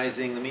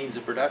revolutionizing the means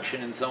of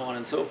production and so on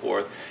and so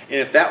forth. And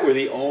if that were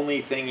the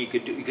only thing you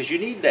could do, because you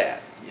need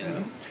that, you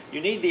know, you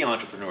need the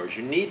entrepreneurs,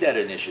 you need that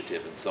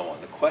initiative and so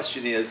on. The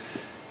question is,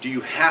 do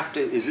you have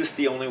to, is this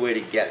the only way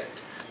to get it?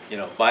 You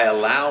know, by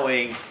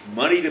allowing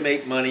money to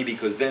make money,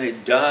 because then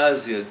it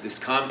does, you know, this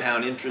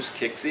compound interest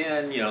kicks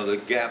in, you know, the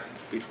gap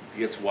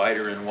gets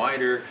wider and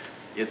wider.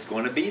 It's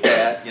going to be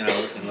that, you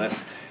know,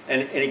 unless,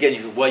 and again,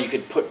 you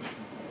could put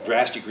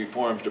drastic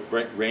reforms to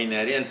rein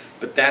that in,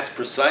 but that's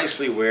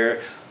precisely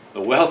where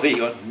the wealthy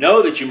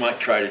know that you might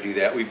try to do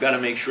that. We've got to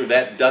make sure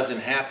that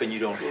doesn't happen. You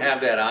don't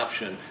have that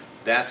option.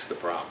 That's the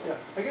problem. Yeah,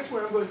 I guess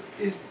where I'm going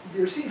is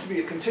there seems to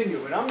be a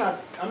continuum, and I'm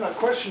not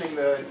questioning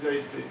the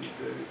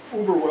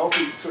uber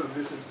wealthy sort of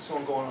business and so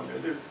on going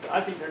on there. I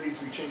think there needs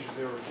to be changes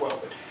there as well.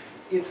 But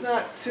it's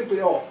not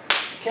simply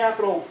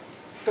capital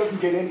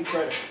doesn't get any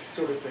credit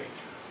sort of thing.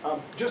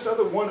 Just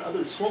one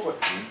other small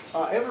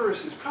one.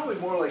 Everest is probably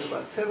more like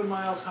about 7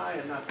 miles high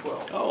and not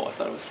 12. Oh, I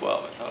thought it was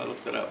 12. I thought I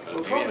looked it up. Well,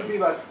 it'll probably be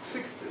about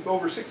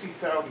over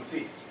 60,000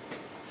 feet.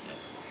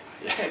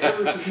 And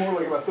Everest is more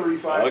like about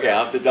 35. Okay,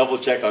 I'll have to double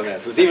check on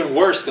that. So it's even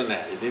worse than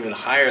that. It's even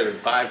higher than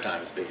 5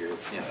 times bigger.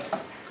 It's, you know,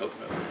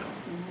 coconut.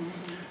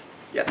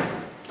 Yes?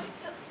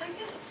 So I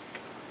guess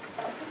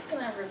this is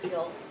going to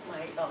reveal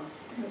my,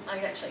 I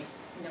actually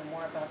know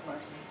more about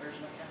Marx's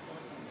version of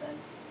capitalism than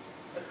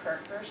the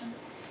current version.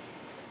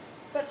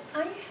 But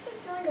I have a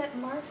feeling that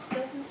Marx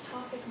doesn't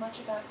talk as much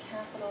about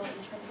capital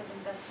in terms of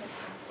investment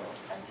capital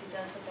as he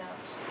does about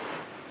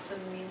the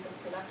means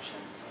of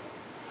production.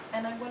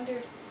 And I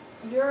wondered,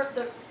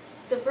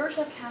 the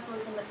version of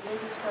capitalism that you're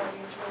describing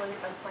is really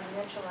a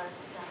financialized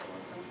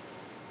capitalism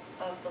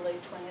of the late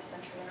 20th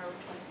century and early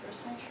 21st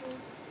century?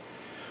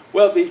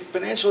 Well, the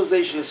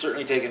financialization has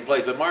certainly taken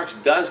place, but Marx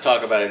does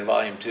talk about it in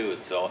Volume 2.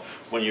 And so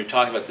when you're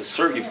talking about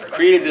you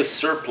created this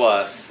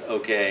surplus,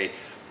 okay,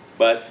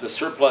 but the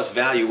surplus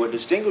value, what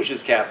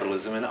distinguishes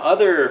capitalism and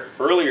other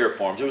earlier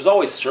forms, there was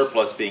always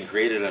surplus being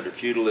created under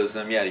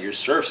feudalism. Yeah, your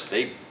serfs,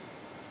 they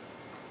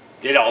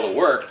did all the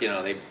work, you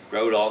know, they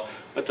wrote all,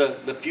 but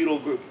the feudal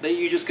group,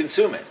 you just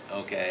consume it,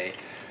 okay?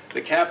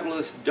 The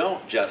capitalists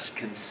don't just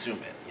consume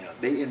it, you know,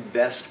 they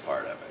invest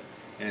part of it.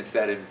 And it's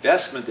that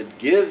investment that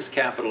gives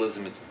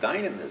capitalism its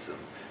dynamism,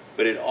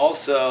 but it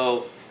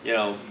also, you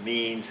know,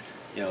 means,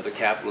 you know, the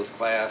capitalist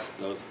class,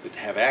 those that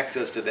have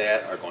access to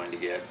that are going to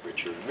get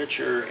richer and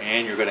richer,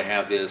 and you're going to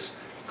have this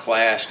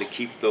clash to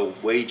keep the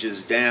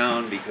wages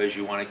down because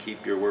you want to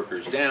keep your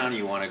workers down,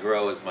 you want to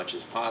grow as much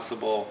as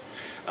possible.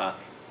 I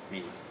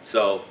mean,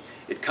 so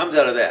it comes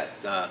out of that.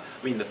 I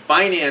mean, the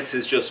finance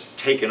has just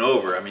taken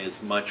over. I mean,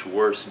 it's much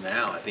worse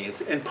now. I think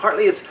it's, and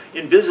partly it's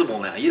invisible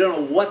now. You don't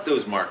know what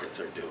those markets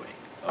are doing,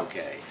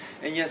 okay?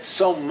 And yet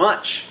so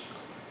much,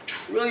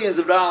 trillions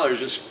of dollars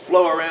just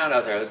flow around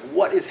out there. Like,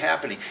 what is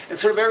happening? And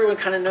sort of everyone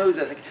kind of knows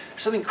that. Like,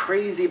 there's something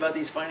crazy about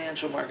these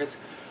financial markets.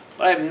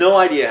 But I have no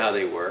idea how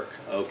they work,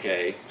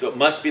 okay? So it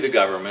must be the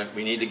government.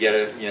 We need to get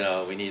a, you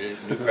know, we need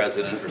a new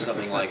president or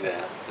something like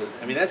that.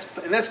 I mean,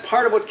 that's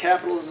part of what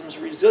capitalism's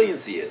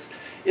resiliency is.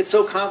 It's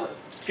so complex.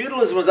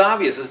 Feudalism was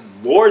obvious. There's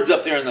lords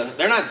up there, and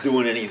they're not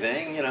doing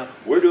anything. You know,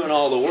 we're doing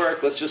all the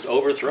work. Let's just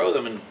overthrow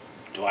them and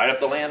divide up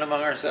the land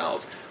among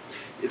ourselves.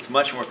 It's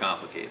much more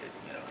complicated,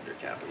 you know, under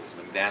capitalism,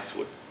 and that's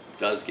what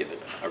does give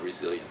it a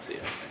resiliency, I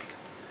think.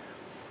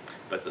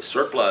 But the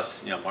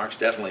surplus, you know, Marx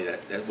definitely,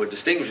 that what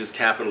distinguishes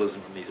capitalism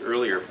from these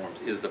earlier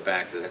forms is the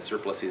fact that that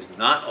surplus is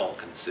not all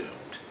consumed.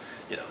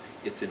 You know,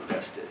 it's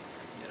invested,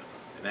 you know,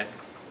 and that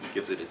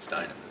gives it its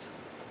dynamism.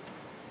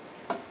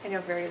 I know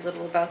very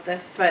little about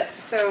this, but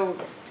so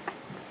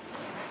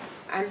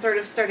I'm sort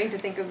of starting to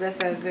think of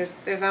this as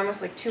there's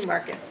almost like two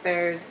markets.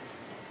 There's,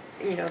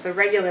 you know, the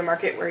regular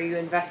market where you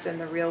invest in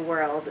the real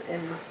world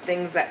in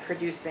things that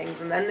produce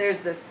things, and then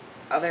there's this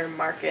other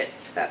market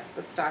that's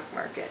the stock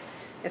market.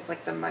 It's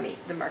like the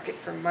market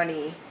for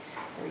money,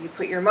 where you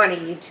put your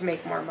money to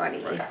make more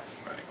money. Right.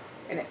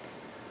 And it's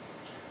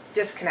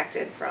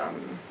disconnected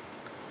from...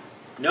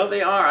 No,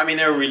 they are. I mean,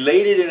 they're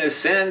related in a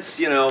sense,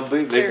 you know.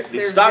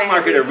 The stock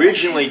market very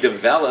originally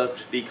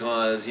developed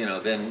because, you know,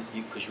 then,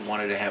 because you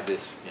wanted to have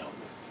this, you know,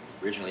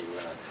 originally you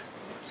were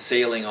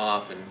sailing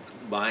off and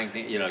buying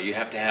things, you know, you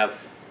have to have,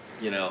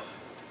 you know,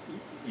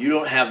 you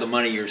don't have the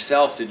money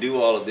yourself to do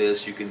all of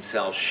this. You can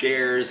sell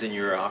shares in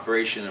your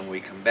operation, and when we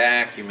come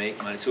back, you make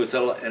money. So it's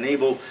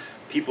enabled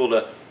people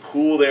to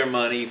pool their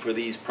money for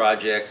these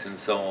projects and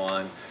so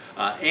on.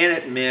 And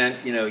it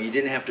meant, you know, you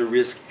didn't have to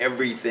risk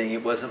everything.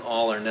 It wasn't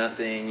all or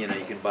nothing. You know,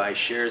 you can buy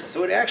shares.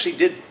 So it actually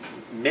did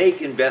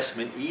make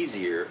investment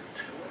easier.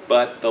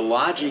 But the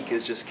logic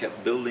has just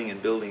kept building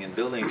and building and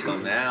building until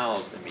now.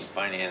 I mean,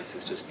 finance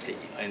is just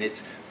taking, and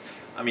it's,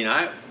 I mean,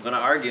 I'm going to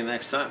argue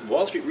next time,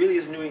 Wall Street really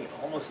isn't doing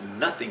almost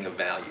nothing of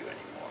value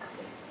anymore.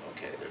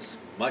 Okay, there's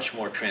much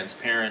more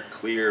transparent,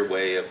 clear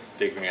way of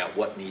figuring out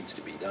what needs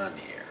to be done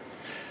here.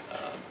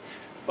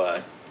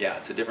 But yeah,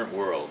 it's a different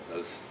world,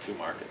 those two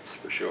markets,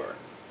 for sure.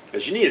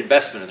 Because you need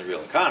investment in the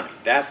real economy.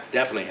 That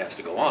definitely has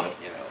to go on,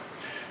 you know.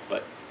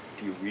 But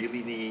do you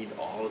really need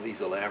all of these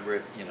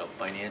elaborate, you know,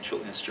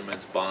 financial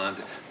instruments,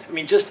 bonds? I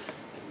mean, just,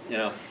 you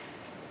know,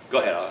 go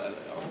ahead. I'll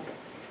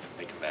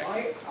make it back.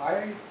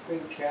 I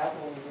think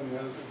capitalism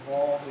has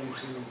evolved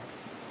into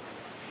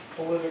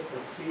political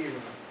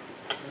theater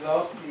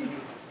without the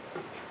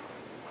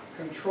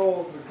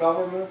control of the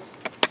government,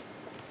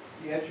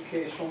 the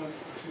educational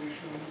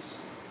institutions,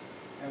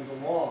 and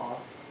the law.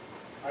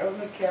 I don't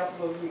think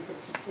capitalism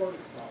could support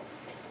itself.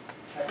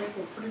 I think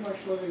we're pretty much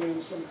living in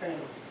some kind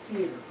of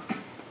theater.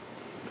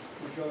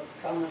 Would you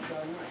comment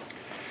on that?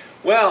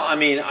 Well, I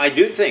mean, I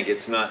do think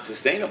it's not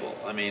sustainable.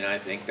 I mean, I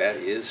think that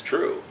is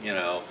true, you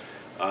know,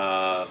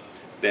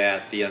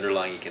 that the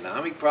underlying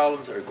economic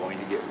problems are going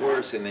to get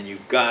worse, and then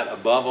you've got,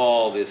 above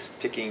all, this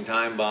ticking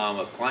time bomb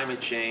of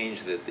climate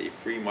change that the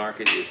free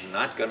market is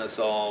not going to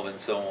solve, and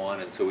so on.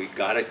 And so we've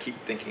got to keep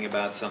thinking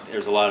about something.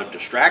 There's a lot of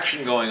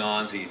distraction going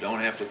on, so you don't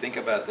have to think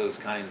about those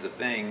kinds of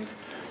things.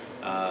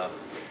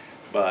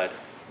 But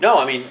no,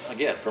 I mean,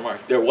 again, for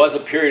Marx, there was a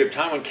period of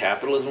time when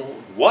capitalism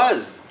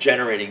was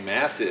generating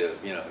massive,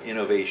 you know,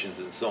 innovations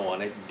and so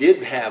on. It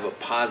did have a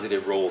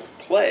positive role to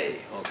play,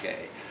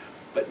 okay.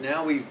 But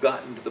now we've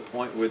gotten to the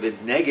point where the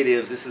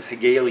negatives, this is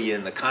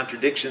Hegelian, the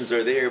contradictions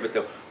are there, but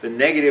the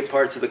negative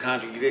parts of the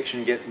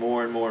contradiction get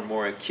more and more and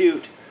more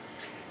acute.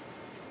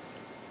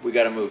 We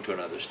got to move to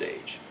another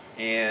stage.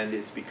 And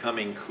it's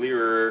becoming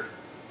clearer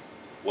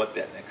what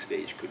that next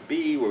stage could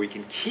be, where we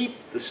can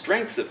keep the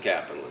strengths of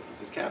capitalism,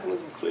 because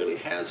capitalism clearly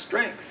has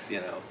strengths,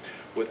 you know,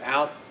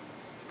 without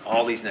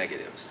all these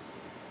negatives,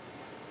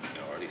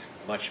 you know, or at least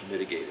much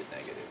mitigated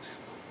negatives.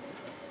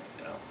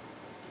 You know,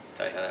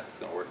 tell you how that's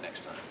going to work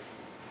next time.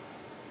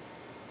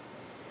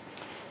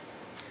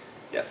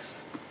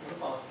 Yes?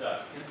 What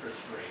about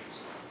interest rates?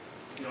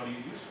 You know, you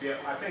used to be,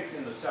 I think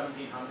in the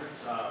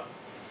 1700s,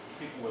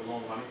 people would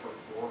loan money for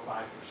 4 or 5%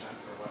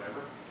 or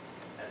whatever,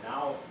 and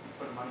now you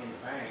put money in the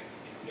bank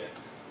and you get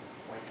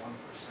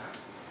 0.1%.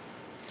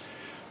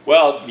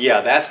 Well,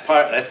 yeah,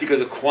 that's because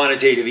of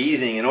quantitative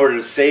easing in order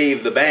to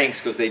save the banks,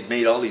 because they'd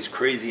made all these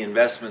crazy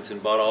investments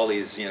and bought all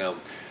these, you know,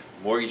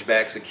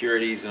 mortgage-backed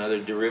securities and other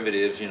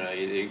derivatives, you know,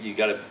 you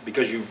got to,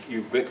 because you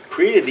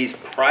created these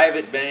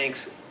private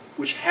banks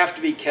which have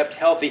to be kept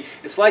healthy.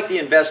 It's like the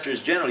investors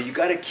generally. You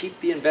got to keep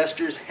the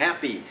investors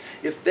happy.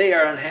 If they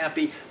are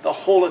unhappy, the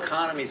whole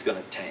economy is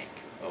going to tank.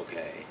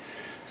 Okay,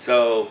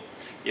 so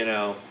you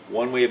know,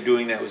 one way of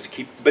doing that was to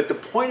keep. But the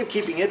point of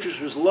keeping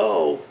interest was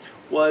low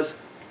was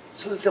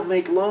so that they'll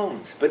make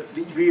loans. But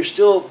you're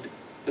still.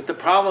 But the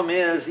problem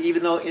is,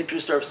 even though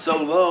interests are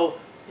so low,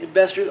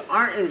 investors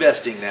aren't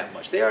investing that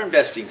much. They are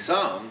investing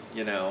some,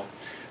 you know.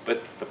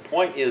 But the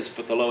point is,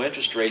 for the low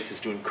interest rates, is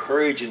to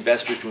encourage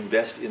investors to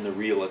invest in the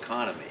real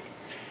economy.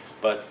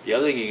 But the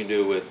other thing you can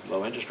do with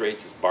low interest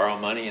rates is borrow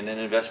money and then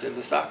invest in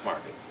the stock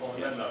market. Well,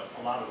 and then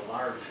a lot of the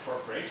large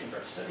corporations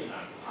are sitting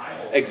on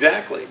idle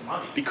Exactly,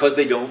 money. because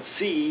they don't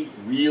see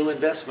real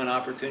investment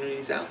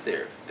opportunities out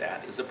there.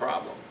 That is a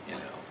problem, you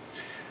know.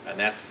 And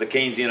that's the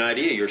Keynesian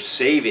idea. You're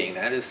saving.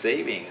 That is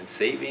saving, and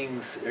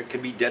savings can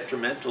be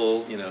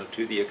detrimental, you know,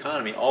 to the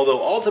economy.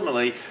 Although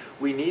ultimately,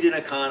 we need an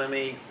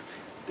economy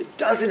that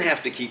doesn't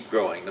have to keep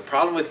growing. The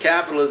problem with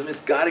capitalism is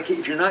got to keep.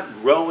 If you're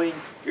not growing,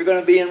 you're going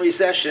to be in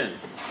recession.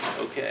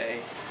 Okay,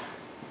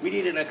 we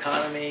need an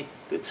economy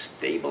that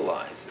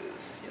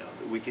stabilizes. You know,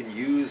 that we can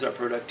use our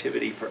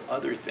productivity for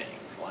other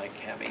things, like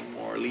having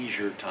more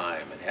leisure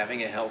time and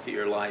having a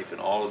healthier life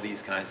and all of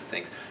these kinds of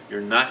things.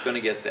 You're not going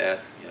to get that,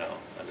 you know,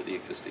 under the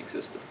existing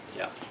system.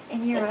 Yeah.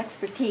 In your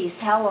expertise,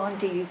 how long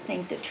do you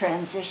think the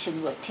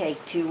transition would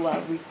take to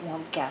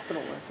reform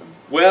capitalism?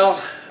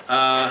 Well,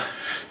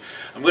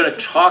 I'm going to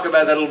talk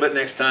about that a little bit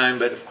next time,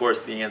 but of course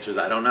the answer is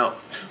I don't know.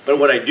 But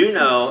what I do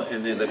know,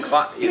 and then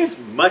it's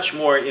much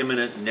more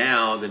imminent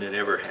now than it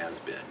ever has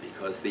been,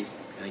 because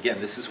and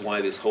again, this is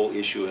why this whole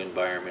issue of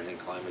environment and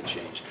climate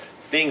change,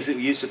 things that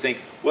we used to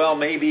think, well,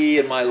 maybe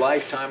in my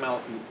lifetime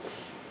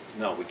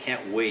no, we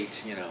can't wait,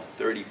 you know,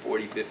 30,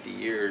 40, 50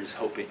 years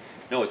hoping.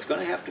 No, it's going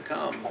to have to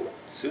come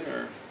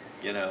sooner,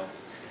 you know.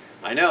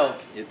 I know,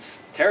 it's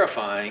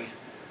terrifying,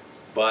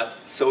 but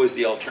so is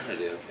the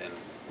alternative, and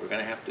we're going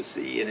to have to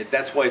see. And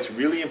that's why it's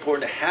really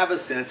important to have a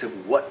sense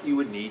of what you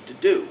would need to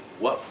do,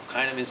 what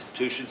kind of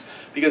institutions,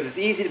 because it's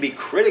easy to be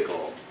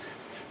critical,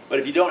 but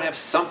if you don't have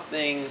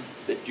something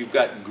that you've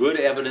got good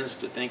evidence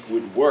to think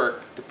would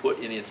work to put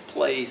in its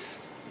place,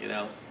 you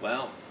know,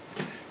 well,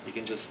 you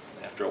can just,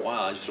 after a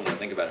while, I just don't want to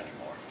think about it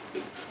anymore.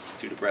 It's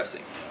too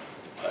depressing, you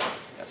know, but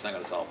that's not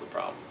going to solve the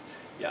problem.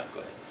 Yeah,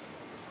 go ahead.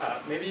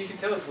 Maybe you could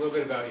tell us a little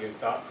bit about your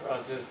thought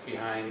process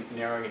behind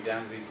narrowing it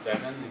down to these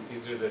 7. And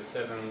these are the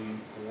 7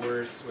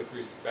 worst with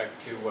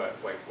respect to what,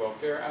 like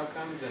welfare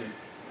outcomes. And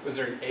was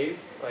there an 8th,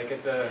 like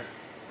at the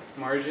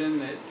margin,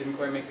 that didn't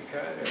quite make the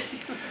cut?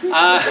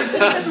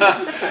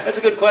 That's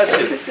a good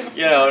question.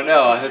 You know,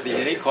 no, I had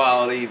the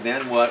inequality,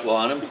 then what? Well,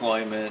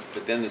 unemployment,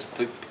 but then this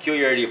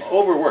peculiarity of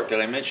overwork. Did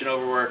I mention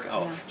overwork?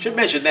 Oh, Yeah. Should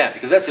mention that,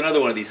 because that's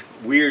another one of these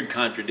weird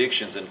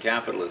contradictions in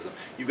capitalism.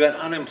 You've got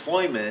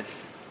unemployment,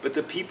 but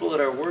the people that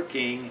are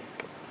working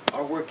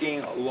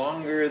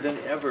longer than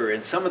ever.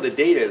 And some of the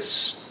data is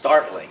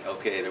startling.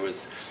 Okay, there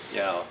was, you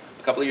know,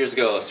 a couple of years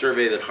ago, a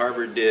survey that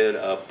Harvard did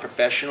of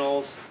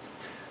professionals,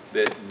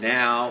 that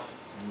now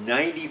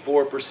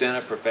 94%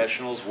 of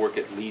professionals work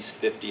at least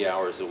 50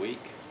 hours a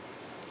week.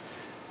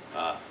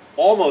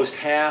 Almost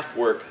half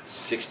work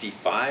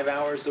 65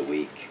 hours a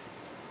week.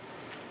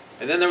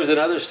 And then there was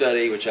another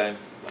study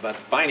about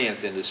the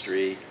finance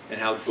industry and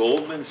how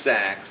Goldman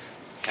Sachs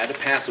had to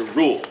pass a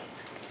rule.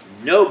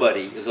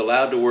 Nobody is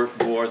allowed to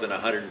work more than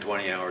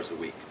 120 hours a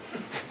week.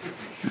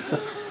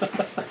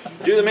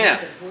 Do the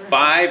math.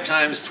 5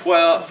 times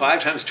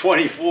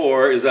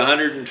 24 is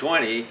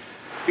 120.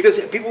 Because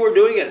people were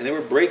doing it, and they were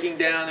breaking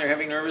down, they were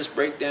having nervous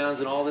breakdowns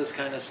and all this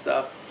kind of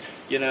stuff,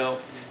 you know.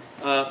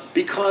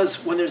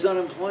 Because when there's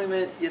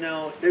unemployment, you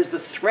know, there's the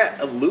threat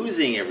of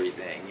losing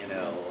everything, you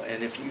know.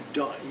 And if you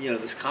don't, you know,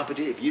 this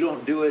competition, if you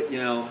don't do it, you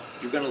know,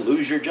 you're going to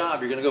lose your job.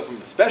 You're going to go from,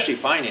 especially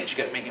finance, you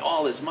got to make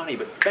all this money,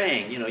 but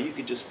bang, you know, you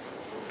could just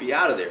be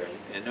out of there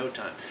in no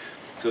time.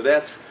 So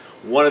that's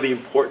one of the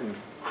important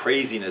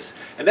craziness.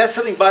 And that's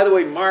something, by the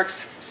way,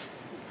 Marx,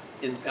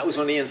 that was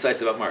one of the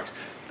insights about Marx.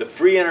 The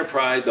free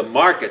enterprise, the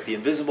market, the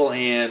invisible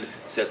hand,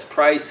 sets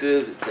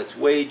prices, it sets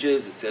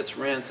wages, it sets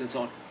rents, and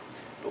so on.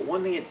 But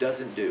one thing it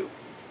doesn't do,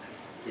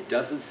 it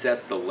doesn't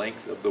set the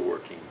length of the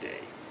working day.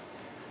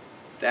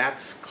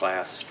 That's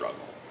class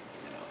struggle.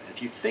 You know? And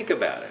if you think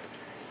about it,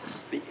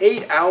 the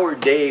 8-hour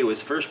day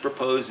was first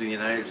proposed in the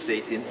United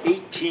States in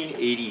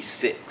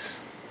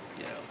 1886.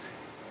 You know,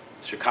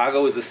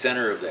 Chicago was the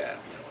center of that,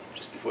 you know,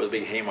 just before the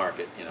big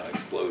Haymarket, you know,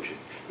 explosion.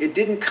 It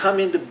didn't come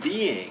into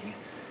being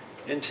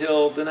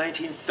until the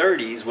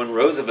 1930s, when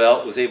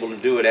Roosevelt was able to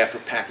do it after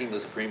packing the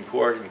Supreme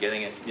Court and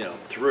getting it, you know,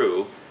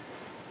 through.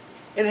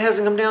 And it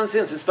hasn't come down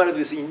since. In spite of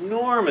this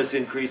enormous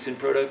increase in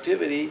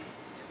productivity,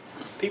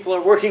 people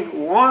are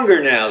working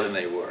longer now than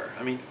they were.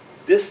 I mean,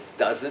 this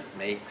doesn't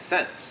make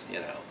sense, you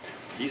know.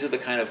 These are the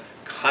kind of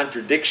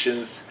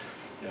contradictions,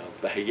 you know,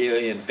 the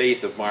Hegelian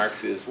faith of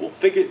Marx is,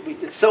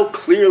 it's so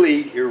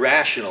clearly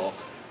irrational,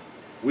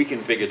 we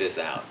can figure this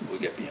out. We'll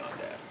get beyond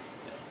that,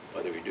 you know,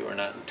 whether we do or or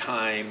not in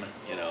time,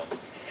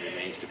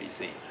 remains to be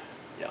seen.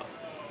 Yeah.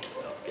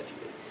 I'll get you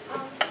there.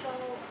 So,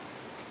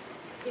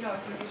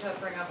 it's easy to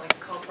bring up like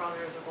Koch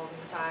brothers or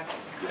Goldman Sachs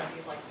and kind of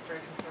these like very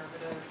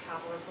conservative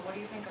capitalists, but what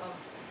do you think of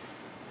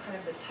kind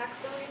of the tech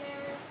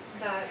billionaires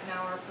that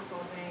now are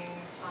proposing,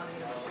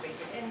 just the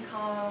basic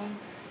income,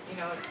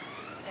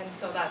 and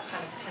so that's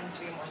kind of tends to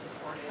be more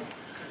supported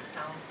because it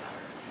sounds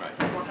better.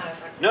 Right. What kind of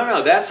tech?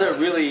 No, that's a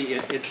really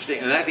interesting,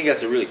 and I think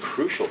that's a really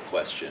crucial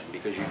question,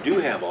 because you do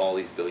have all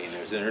these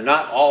billionaires, and they're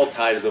not all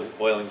tied to the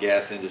oil and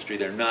gas industry.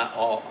 They're not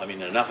all,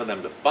 enough of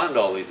them to fund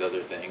all these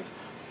other things.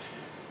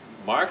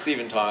 Marx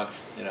even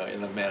talks,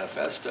 in the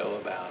manifesto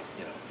about,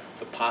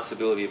 the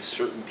possibility of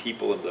certain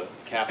people of the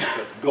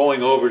capitalists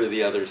going over to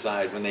the other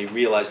side when they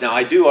realize. Now,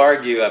 I do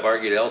argue, I've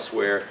argued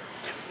elsewhere,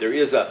 there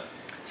is a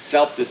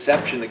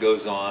self-deception that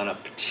goes on,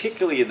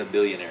 particularly in the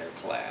billionaire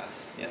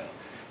class.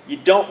 You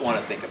don't want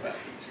to think about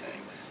these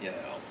things,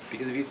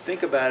 because if you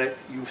think about it,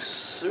 you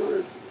sort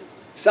of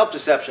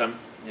self-deception.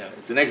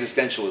 It's an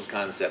existentialist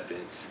concept, and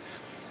it's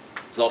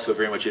also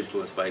very much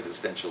influenced by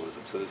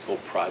existentialism. So this whole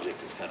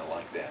project is kind of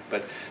like that.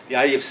 But the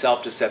idea of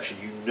self-deception,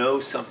 you know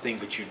something,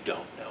 but you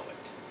don't know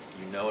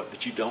it. You know it,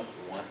 but you don't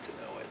want to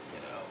know it.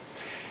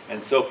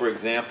 And so, for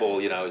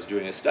example, I was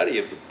doing a study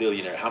of the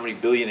billionaire. How many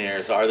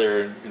billionaires are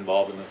there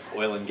involved in the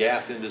oil and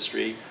gas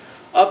industry?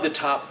 Of the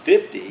top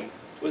 50, it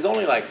was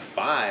only like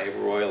 5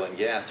 were oil and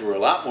gas. There were a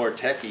lot more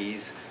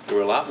techies. There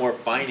were a lot more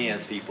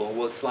finance people.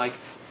 Well, it's like,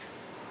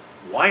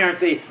 why aren't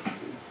they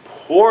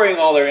pouring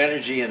all their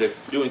energy into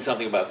doing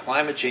something about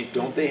climate change?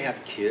 Don't they have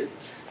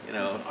kids?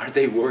 Aren't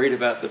they worried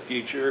about the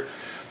future?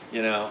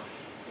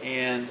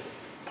 And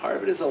part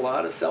of it is a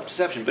lot of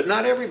self-deception, but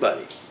not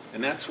everybody.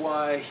 And that's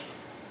why,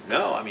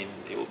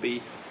 they will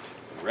be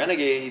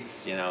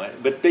renegades,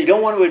 but they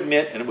don't want to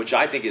admit, and which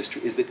I think is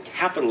true, is that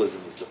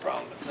capitalism is the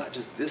problem. It's not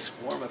just this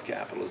form of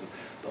capitalism.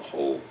 The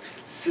whole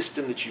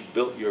system that you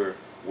built your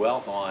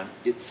wealth on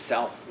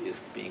itself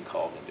is being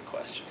called into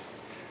question.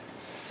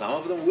 Some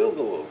of them will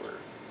go over.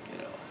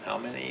 How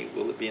many?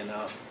 Will it be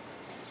enough?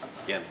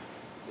 Again,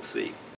 we'll see.